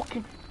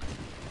fucking.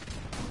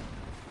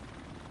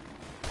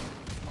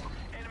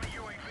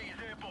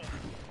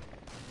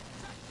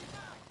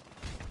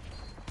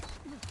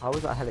 How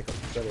was that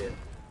helicopter still here?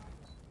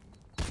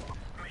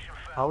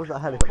 How was that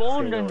helicopter still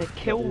Spawned and here? they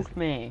killed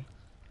me.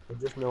 They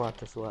just know how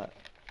to sweat.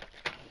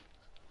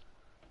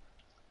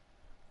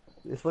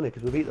 It's funny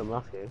because we beat them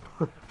last game.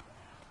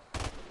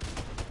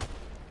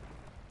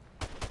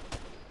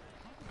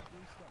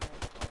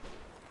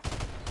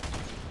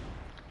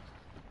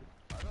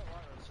 I don't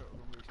like that sort of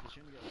numbers because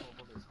you only get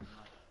 4 bullets and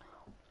like.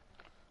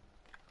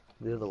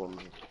 The other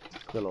one's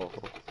still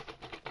awful.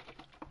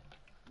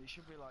 There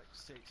should be like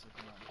 6 if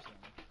you know what I'm saying.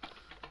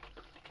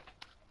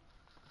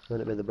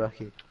 Wouldn't it be the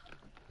brekkie?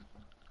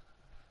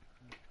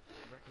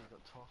 Recky's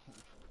got told.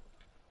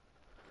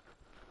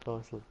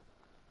 Honestly.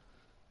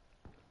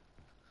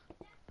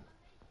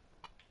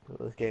 But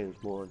this game's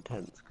more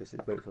intense because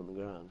it's both on the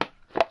ground.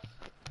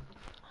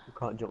 You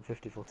can't jump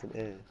 50 foot in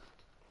air.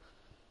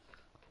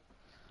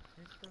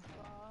 It's the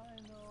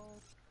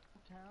final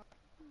count.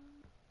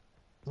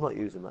 I'm not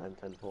using that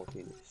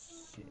M1014,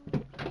 it's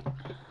shit.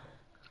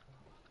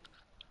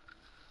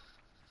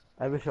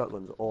 Every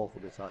shotgun's awful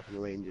besides from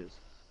the Rangers.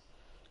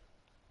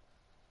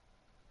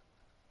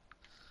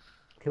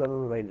 Can I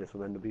remember Rangers from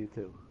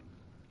MW2?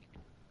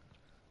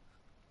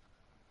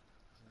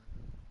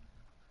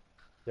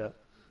 Yeah.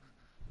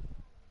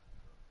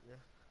 Yeah.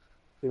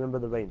 Remember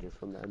the Rangers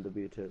from the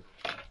MW2?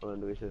 From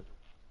MW2?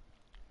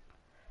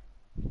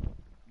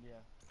 Yeah.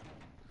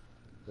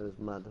 It was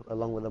mad,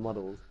 along with the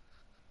models.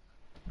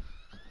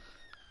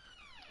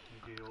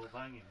 You do all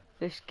banging.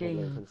 This What they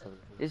game can send.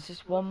 is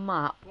this one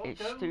map. Well, It's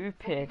don't stupid.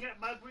 fucking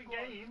get mad with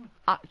game.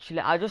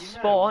 Actually, I just You know-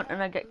 spawn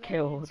and I get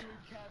killed.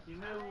 You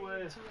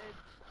know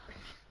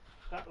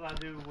that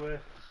lad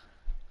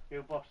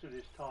who busted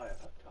his tyre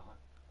that time.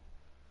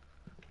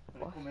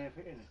 When What? he come here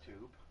in a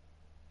tube.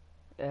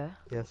 Yeah.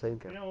 Yeah, same You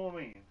game. know what I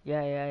mean?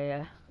 Yeah, yeah,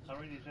 yeah. I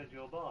really said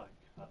your bike.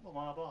 That's not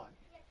my bike.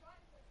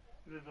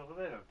 He lives over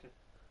there, don't you?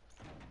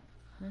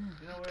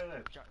 You know where he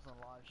lives? Jack's on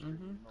live stream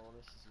Mhm. and all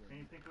this is Can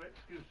you think of an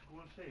excuse to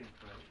go and see him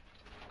for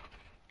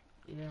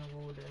it? Yeah,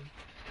 will do.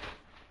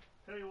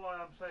 Tell you why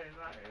I'm saying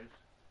that is,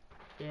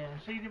 Yeah.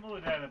 I seen him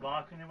other day on a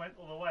bike and he went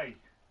all the way.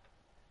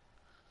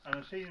 And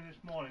I seen him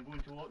this morning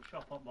going to walk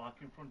shop on bike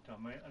in front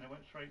of me and he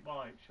went straight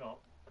by it shop.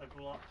 I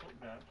go like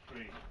foot down the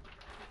street.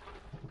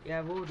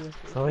 Yeah, will do.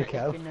 Sorry, If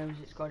Kev. he knows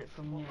it's got it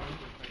from you.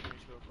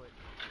 real quick.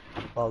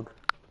 Hog.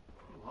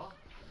 What?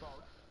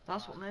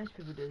 That's what most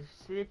people do.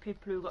 See the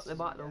people who got the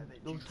bike,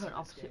 they'll turn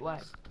opposite way.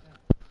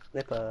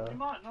 Nipper. You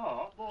might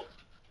not, but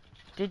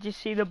Did you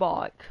see the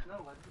bike? no,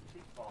 I didn't see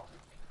the bike.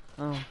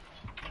 Oh.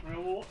 But it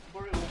was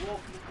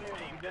walking the field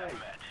every day.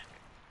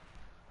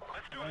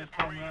 Let's do And then this, he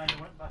came Marine. round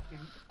and went back in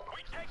We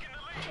taking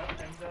the lead.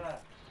 that end there.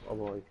 Oh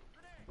boy.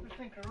 Just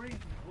think of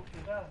reasons to look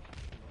at that.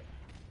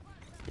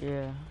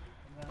 Yeah.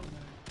 And then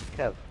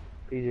Kev.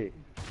 PG. I think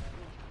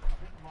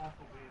Mike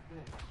will be a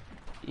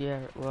bit. Yeah,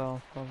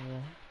 well,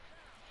 probably.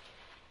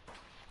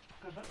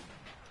 Because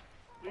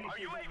we used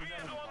to every day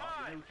on the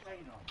bike with no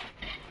chain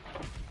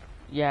on.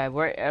 Yeah,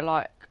 we're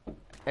like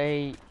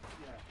a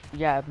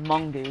Yeah.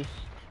 mongoose.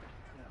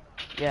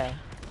 Yeah.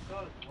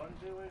 Because one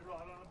day we was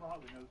riding on a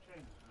bike with no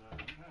chain.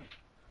 You know.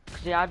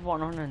 Because he had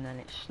one on and then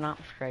it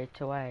snapped straight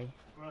away.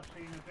 But I've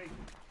seen a big,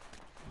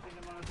 seen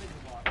him on a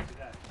bigger bike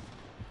today.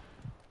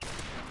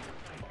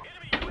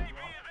 Enemy UAV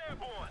is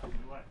airborne.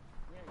 Anyway.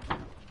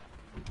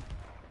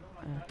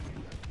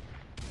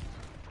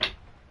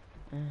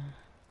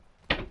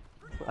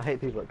 I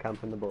hate people that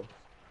camp in the bus.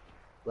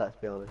 Let's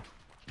be honest.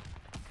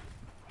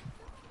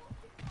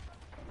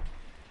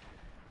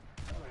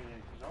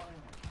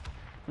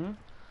 Hmm?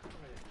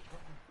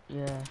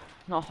 Yeah.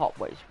 Not hot,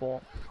 but it's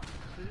warm.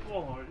 Is it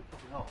warm or is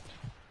it not?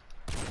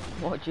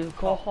 What do you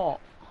call hot?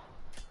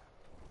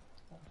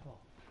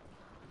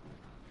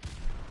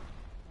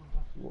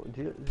 What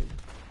do you? Enemy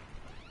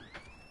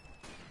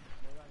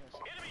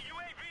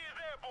UAV is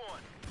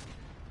airborne.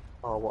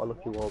 Oh, what a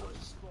lucky wall.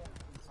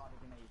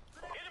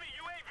 Enemy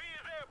UAV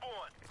is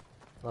airborne.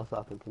 That's what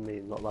happened to me,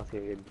 not last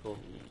game before.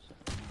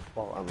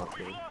 Well, I'm last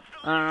We game. lost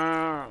the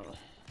Ah.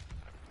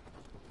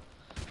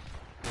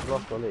 We've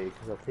lost the league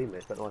because our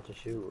teammates don't know how to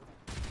shoot.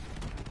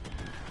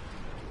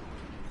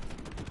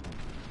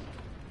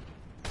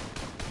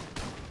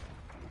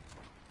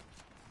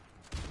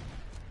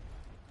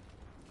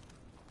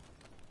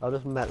 I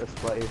just met the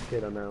sweatiest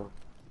kid I know.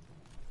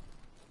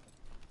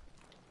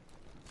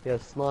 He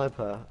has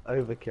sniper,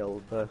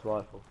 overkill, burst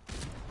rifle.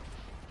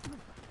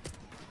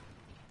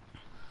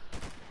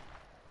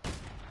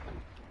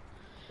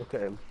 Look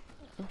at him.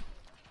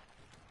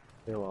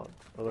 You know what?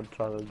 I'm gonna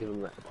try and give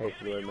him a taste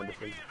of the own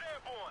medicine.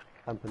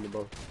 Camp in the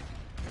bus.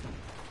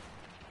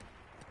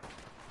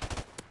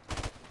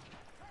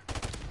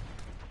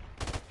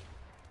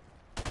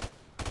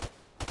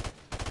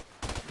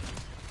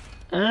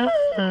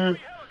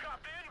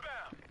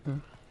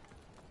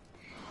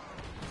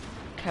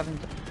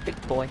 Kevin's a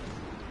big boy.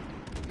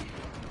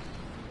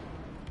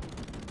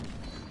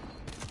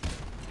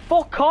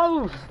 Fuck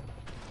off!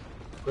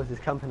 Because he's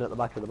camping at the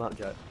back of the map,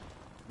 Jack.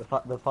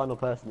 The final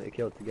person that he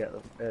killed to get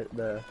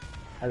the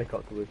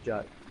helicopter was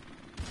Jack.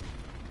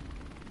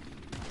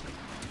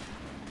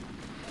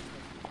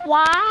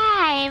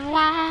 Why?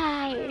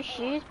 Why? You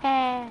shoot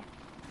her.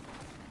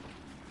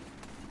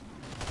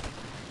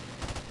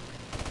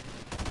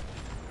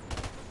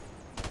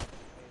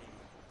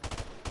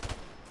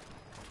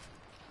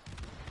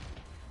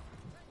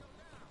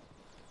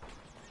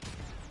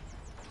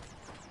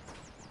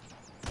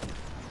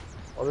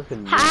 Oh, this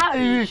in How YouTube,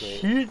 you mate.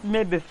 shoot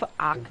me before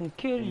I can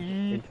kill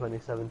you? In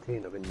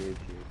 2017, I've been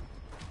YouTube.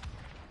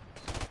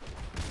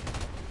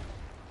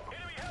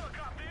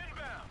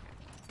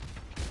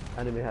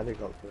 Enemy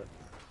helicopter.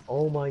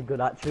 Oh my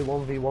god, actually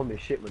 1v1 with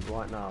shipment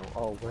right now.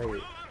 Oh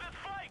wait.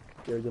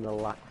 You're gonna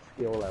lack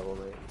skill level,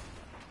 mate.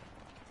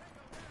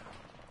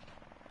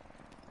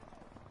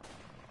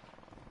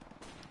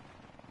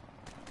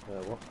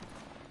 What?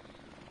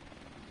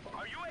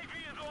 Our UAV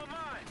is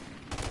online.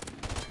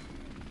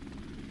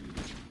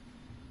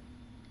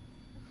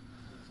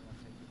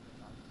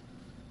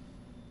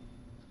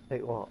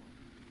 Take what?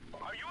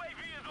 Our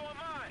UAV is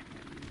online.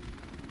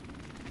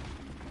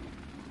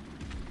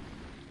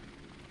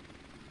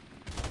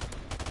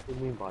 What do you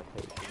mean by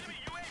take? Enemy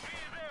UAV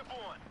is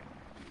airborne.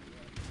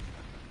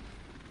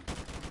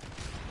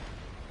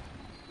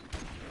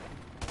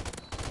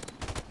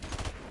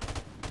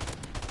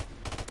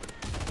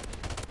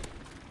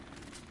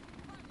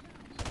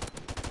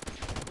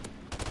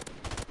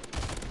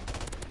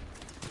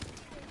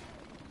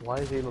 Why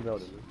is he in the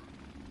building?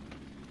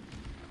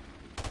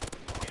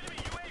 Enemy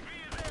UAV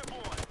is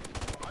airborne.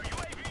 Our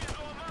UAV is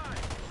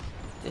online.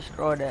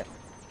 Destroyed it.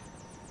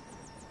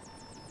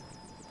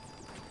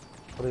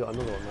 Oh, they got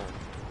another one now.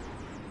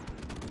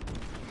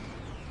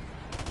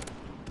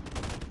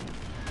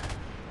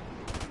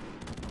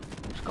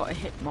 It's got a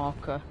hit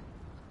marker.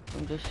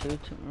 I'm just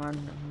shooting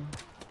randomly.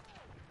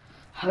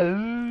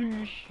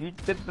 Holy shit!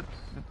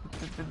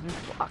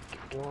 Fuck!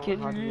 What? Kill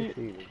How do you you.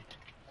 see them?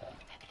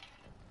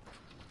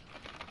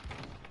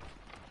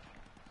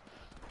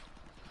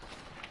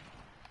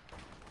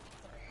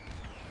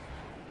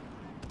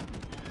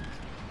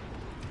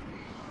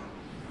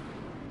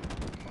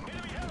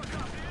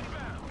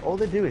 All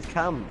they do is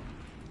camp.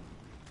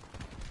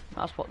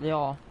 That's what they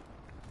are.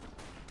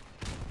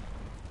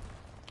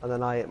 And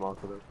then I hit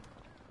marker them.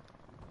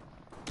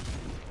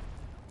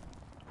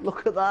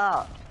 Look at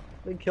that!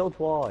 Been killed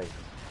twice.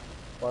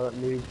 By that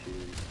noob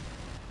tube.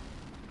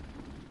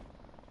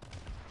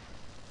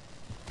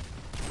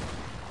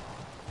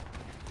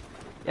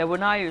 Yeah,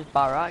 when I use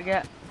Barra, I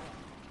get.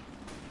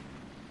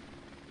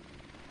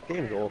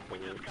 Game's awful,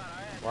 man.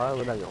 Why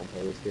would anyone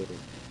play this game?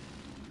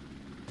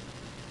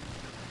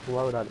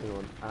 Why would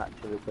anyone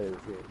actually play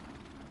this game?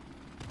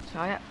 So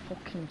I get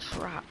fucking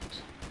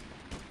trapped.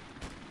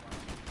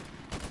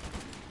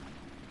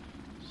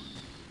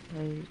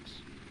 Spades.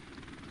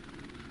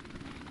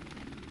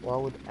 Why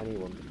would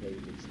anyone play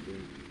this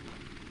game?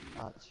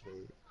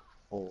 Actually,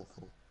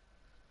 awful.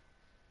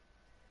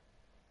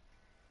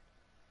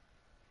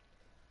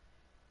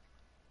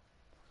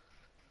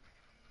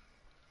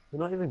 They're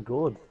not even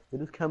good. They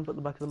just camp at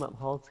the back of the map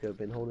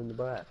hardscoping, holding the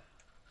breath.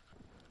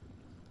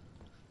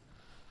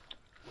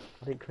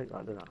 I didn't click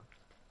that, did I?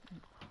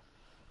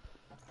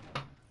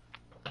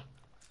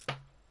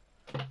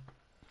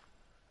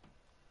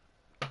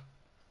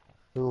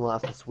 We will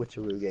have to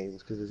switcheroo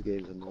games because this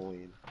game's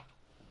annoying.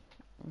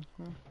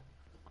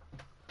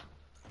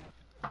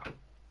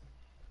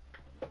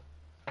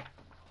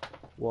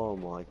 Oh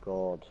my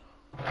god.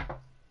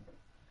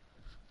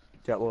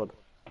 Jetwood.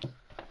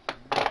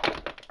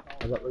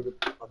 I bet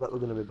we're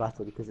going to be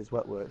battled because it's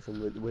Wetworks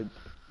and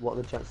what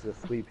are the chances of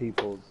 3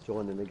 people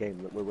joining the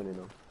game that we're winning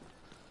on?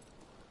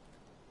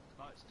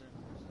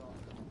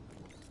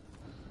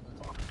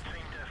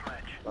 Team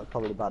deathmatch. That's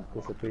probably bad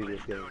because the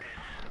previous game.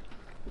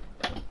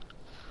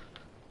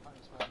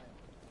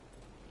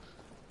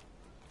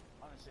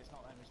 Honestly, it's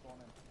not them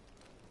respawning.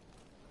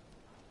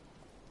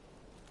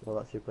 Well,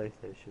 that's your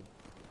PlayStation.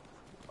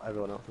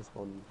 Everyone else is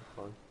spawning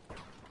fine.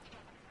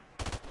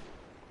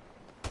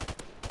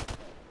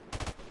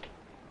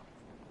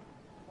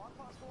 Why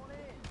can't I spawn in?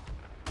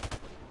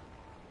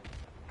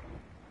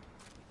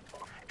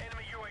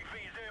 Enemy UAV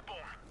is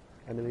airborne.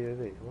 Enemy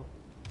UAV, what?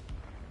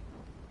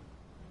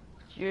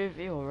 UAV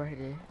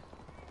already.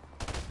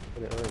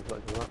 Put it on, it's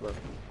like that, bro.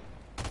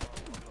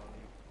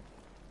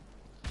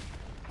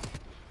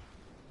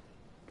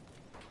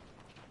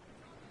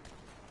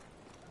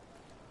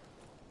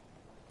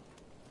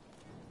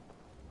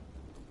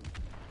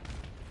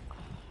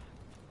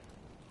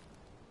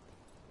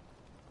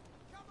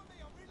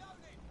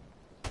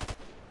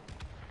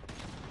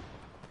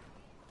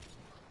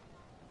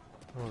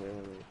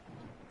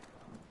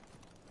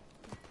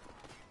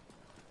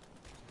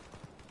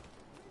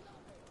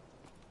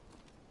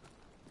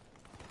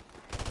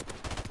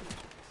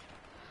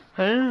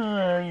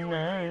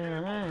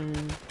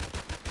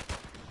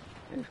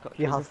 It's got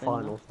He has everything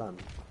final there.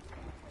 stand.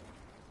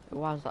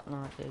 Why is that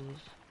nowadays?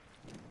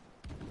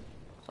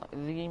 It's like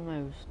the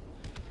most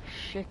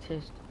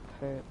shittest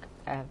perk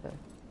ever.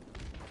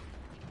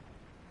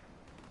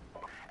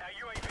 Our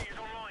UAV is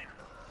online.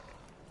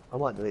 I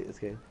might delete this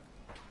game.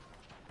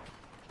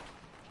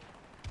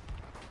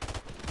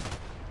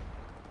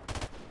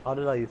 How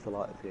did I used to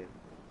like this game?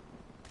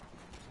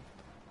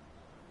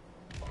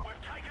 We've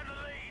taken the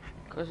lead.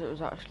 Because it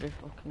was actually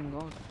fucking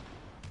good.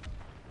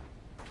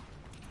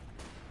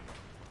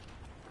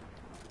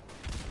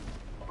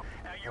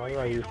 How did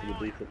I used to be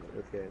decent at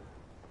this game?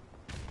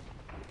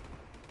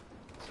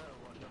 So,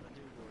 what do you want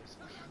to do, boys?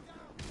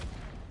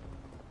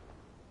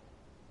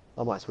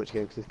 I might switch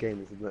games because this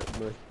game is the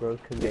most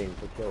broken game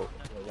for kill.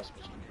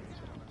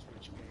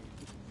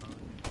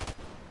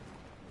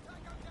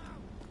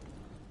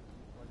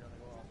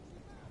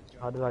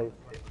 How did I...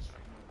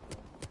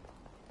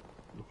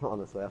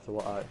 Honestly, after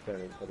what I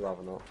experienced, I'd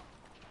rather not.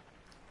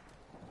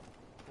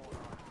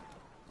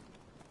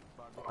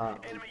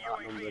 Enemy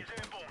UAV is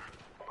airborne.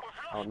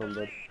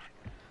 Outnumbered.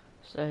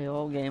 So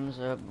all games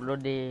are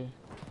bloody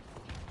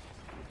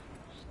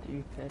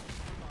stupid.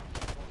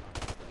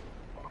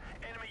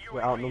 Enemy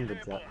We're UAV is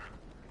outnumbered, Zach. airborne.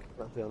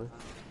 Let's be honest.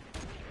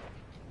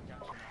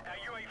 Our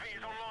UAV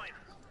is online.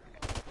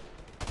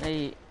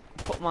 Hey,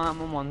 put my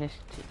mum on this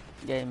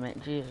game,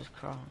 mate. Jesus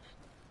Christ.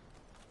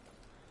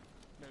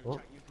 No, What?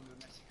 Jack, you can be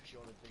messy because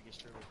you're the biggest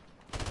druid.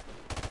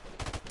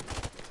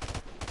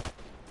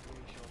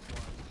 Really sure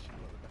why, because you've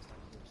got the best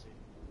accuracy.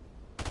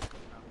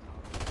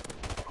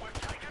 We've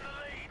taken the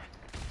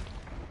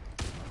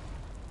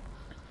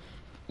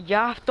lead. You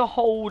have to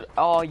hold.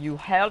 Oh, you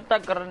held the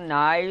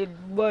grenade,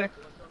 boy.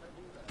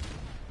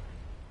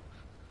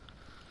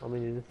 I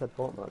mean, you just said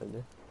Fortnite, didn't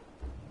you?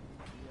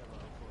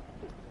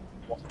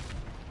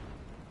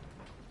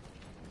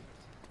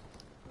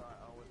 Right,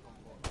 I'll whip on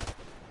board.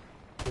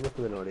 You must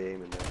have been already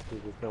aiming there,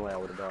 because there's no way I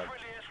would have died.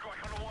 Friendly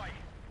airstrike on the way.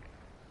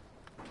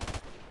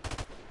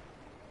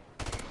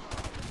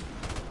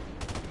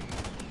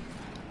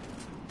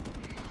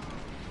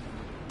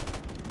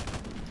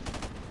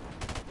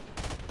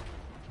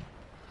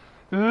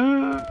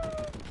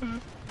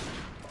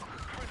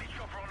 Friendly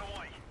chopper on the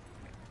way.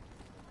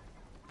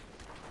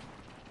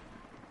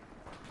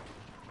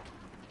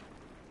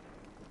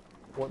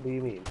 What do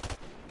you mean?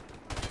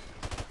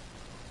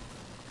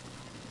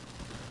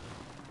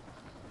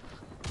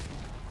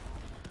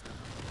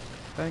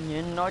 And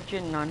you're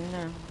nudging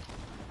Nana.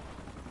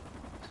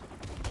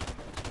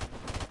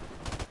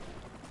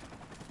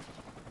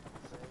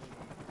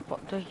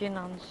 What does your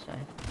nan say?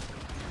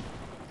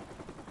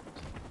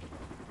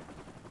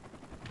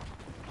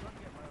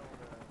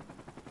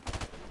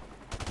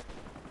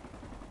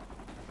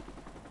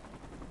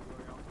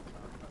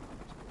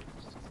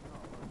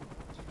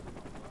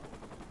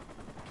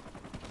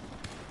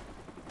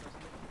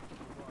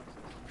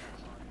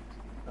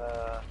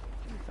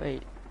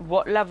 Wait,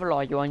 what level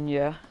are you on?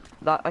 Yeah,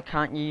 that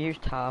account you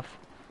used to have.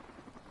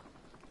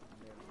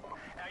 Our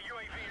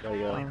UAV is There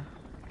you go.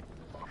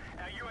 Oh.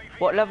 Our UAV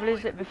What is level is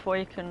online. it before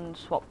you can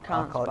swap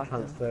accounts I back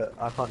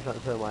can't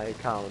transfer my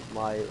account,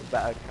 my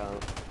better account,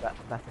 better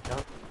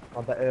account,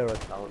 my better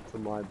account to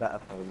my better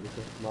phone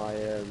because my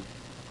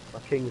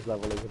King's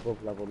level is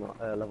above level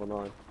 9, level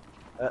 9,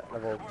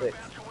 level We're 6.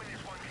 about to win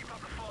this one. Keep up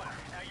the fire.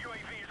 Our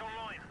UAV is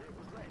online. It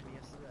was letting me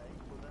yesterday,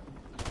 but then...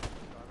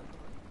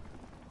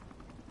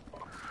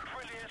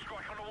 Friendly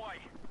airstrike on the way.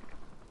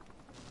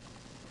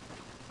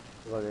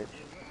 Right, Mitch.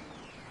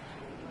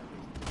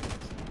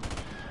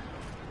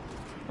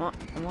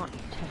 What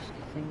test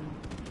thing?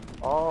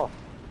 Oh,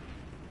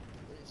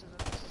 It says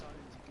I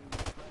decided to do the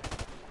play.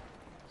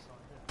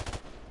 Decided.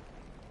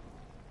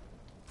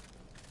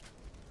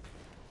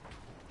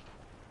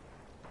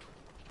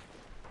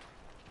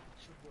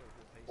 Should work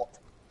with Facebook. what?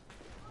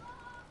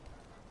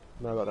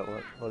 No, that don't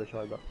work. I already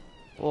tried that.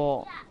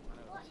 What?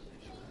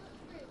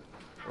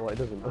 Oh, it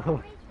doesn't.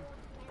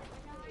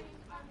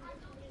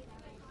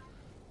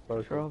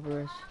 Broken.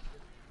 Strawberries.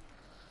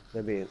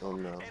 They're being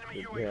on now.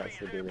 Yeah, it's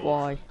being on.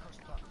 Why? Cross-platform games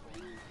such as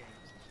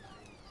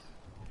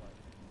these, like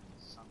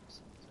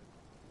Samsung to...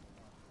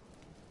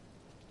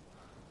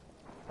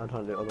 I'm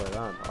trying to do it all the way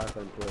around.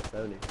 iPhone to a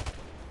Sony.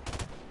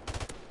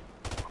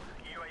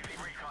 UAV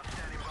recon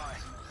standing by.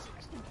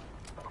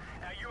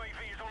 Our UAV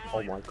is Oh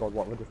online. my god,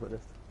 what we just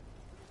witnessed.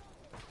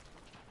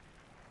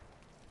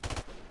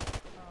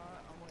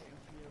 Alright, I'm waiting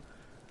for you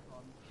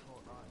on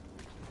Fortnite.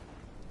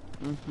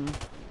 Mhm.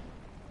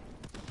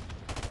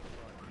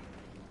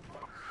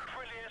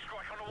 Friendly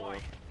airstrike on the way.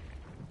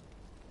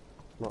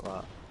 Not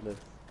that. This.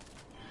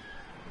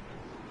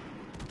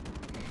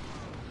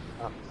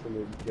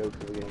 Absolute joke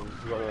of a game.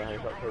 You got the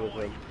helicopter with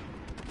him.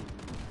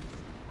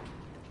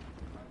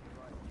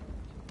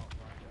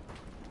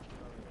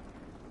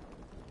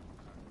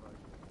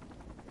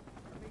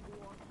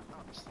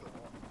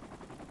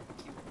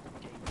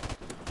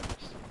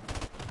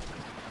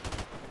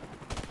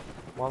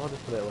 Why have I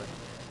just put it away?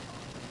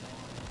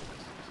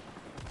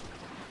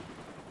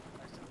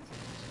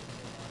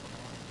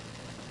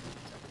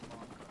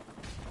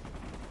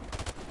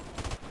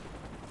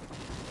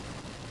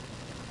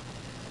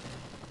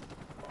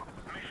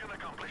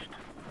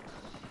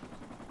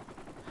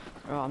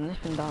 Right, I'm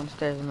nipping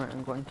downstairs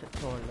and going to the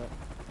toilet.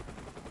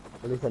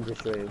 At least end your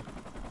stream. Are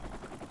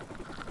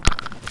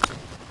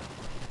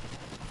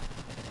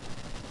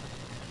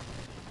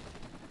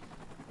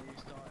you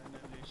starting a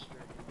new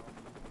stream on?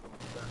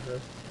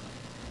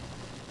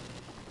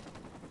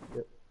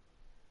 Yep.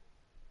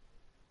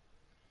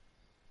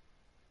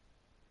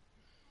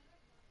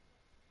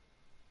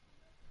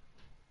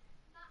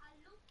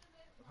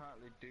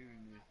 Apparently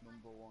Doom is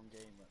 #1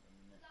 game at the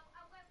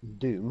minute.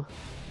 Doom.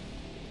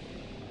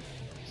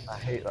 I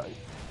hate that.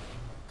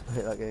 I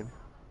hate that game.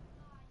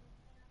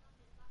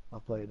 I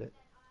played it.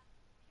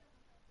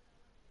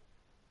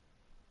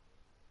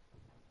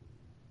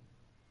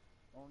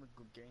 I want a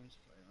good games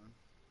play, man.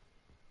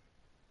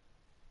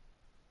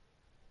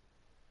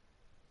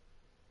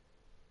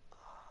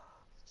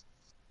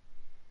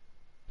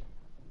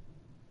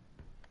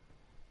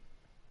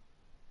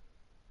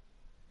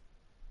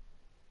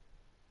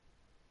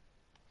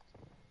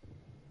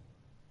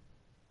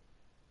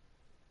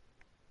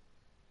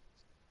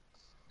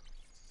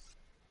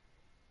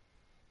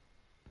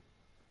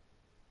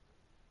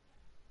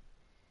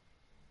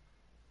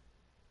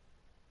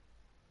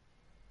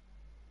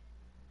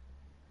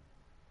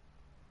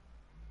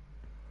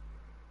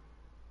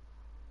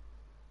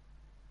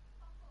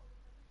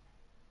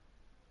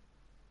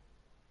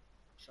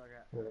 Should I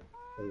get? Yeah,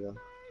 there you go.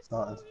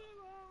 Started.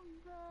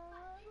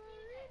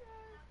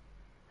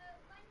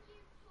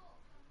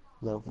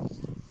 No.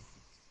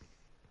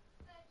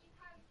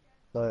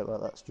 Sorry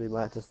about that stream,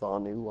 I had to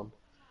start a new one.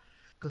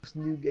 Cause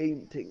new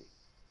game thing.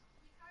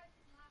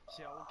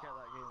 See, I would get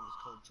that game that's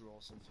called Draw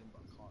Something,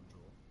 but I can't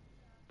draw.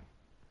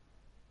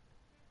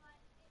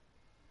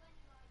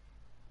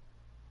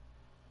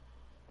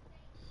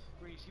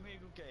 Reese, give me a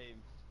good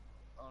game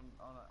on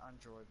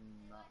Android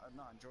and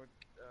not Android,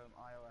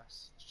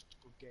 iOS. Just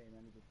a good game,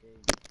 any good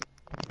game.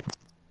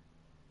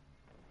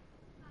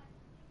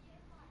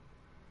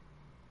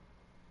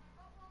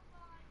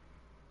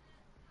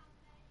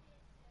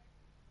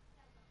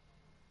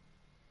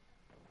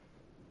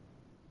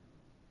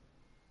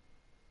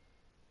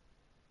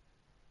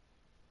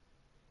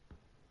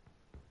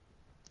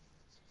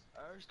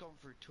 I've just gone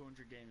through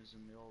 200 games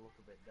and they all look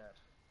a bit dead.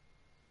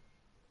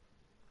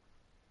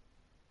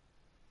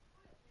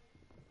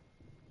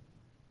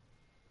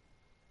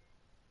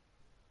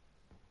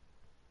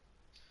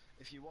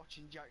 If you're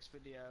watching Jack's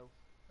video,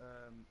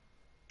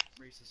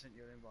 Reese, I sent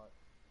you an invite.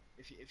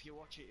 If you're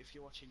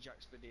watching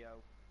Jack's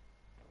video,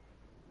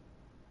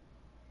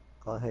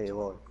 Can't hear your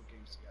talk voice. about good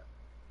games to get.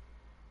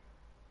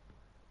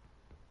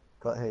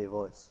 Can't hear your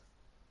voice.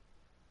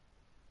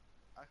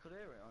 I could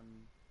hear it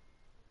on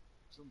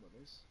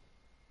somebody's.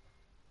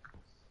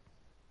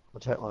 I'll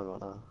check mine right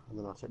now, and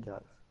then I'll check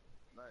Jack's.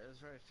 Like, it was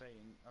very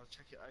faint. I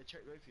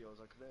checked both of yours.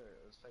 I could hear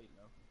it. It was faint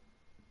though.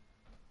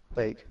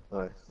 Fake?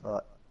 No.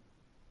 Alright.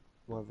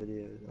 My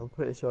video. I'm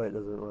pretty sure it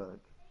doesn't work.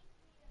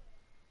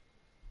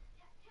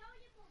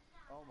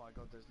 Oh my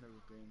god, there's no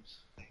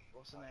games.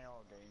 What's an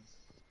AR game?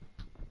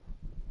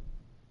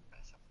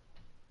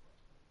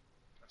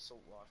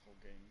 Assault rifle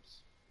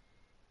games.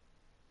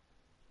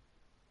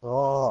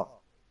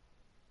 Oh!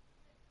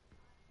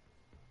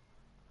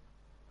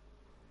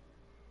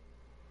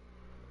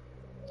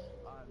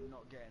 I'm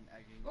not getting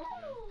egging again.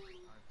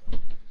 I've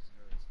done ages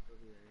ago. It's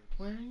bloody ages.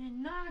 When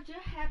you're not, you're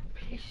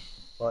happy.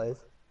 What is?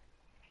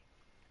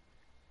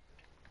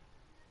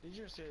 Did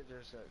you say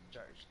there's a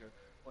Jack just go,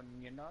 when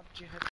you're not, you have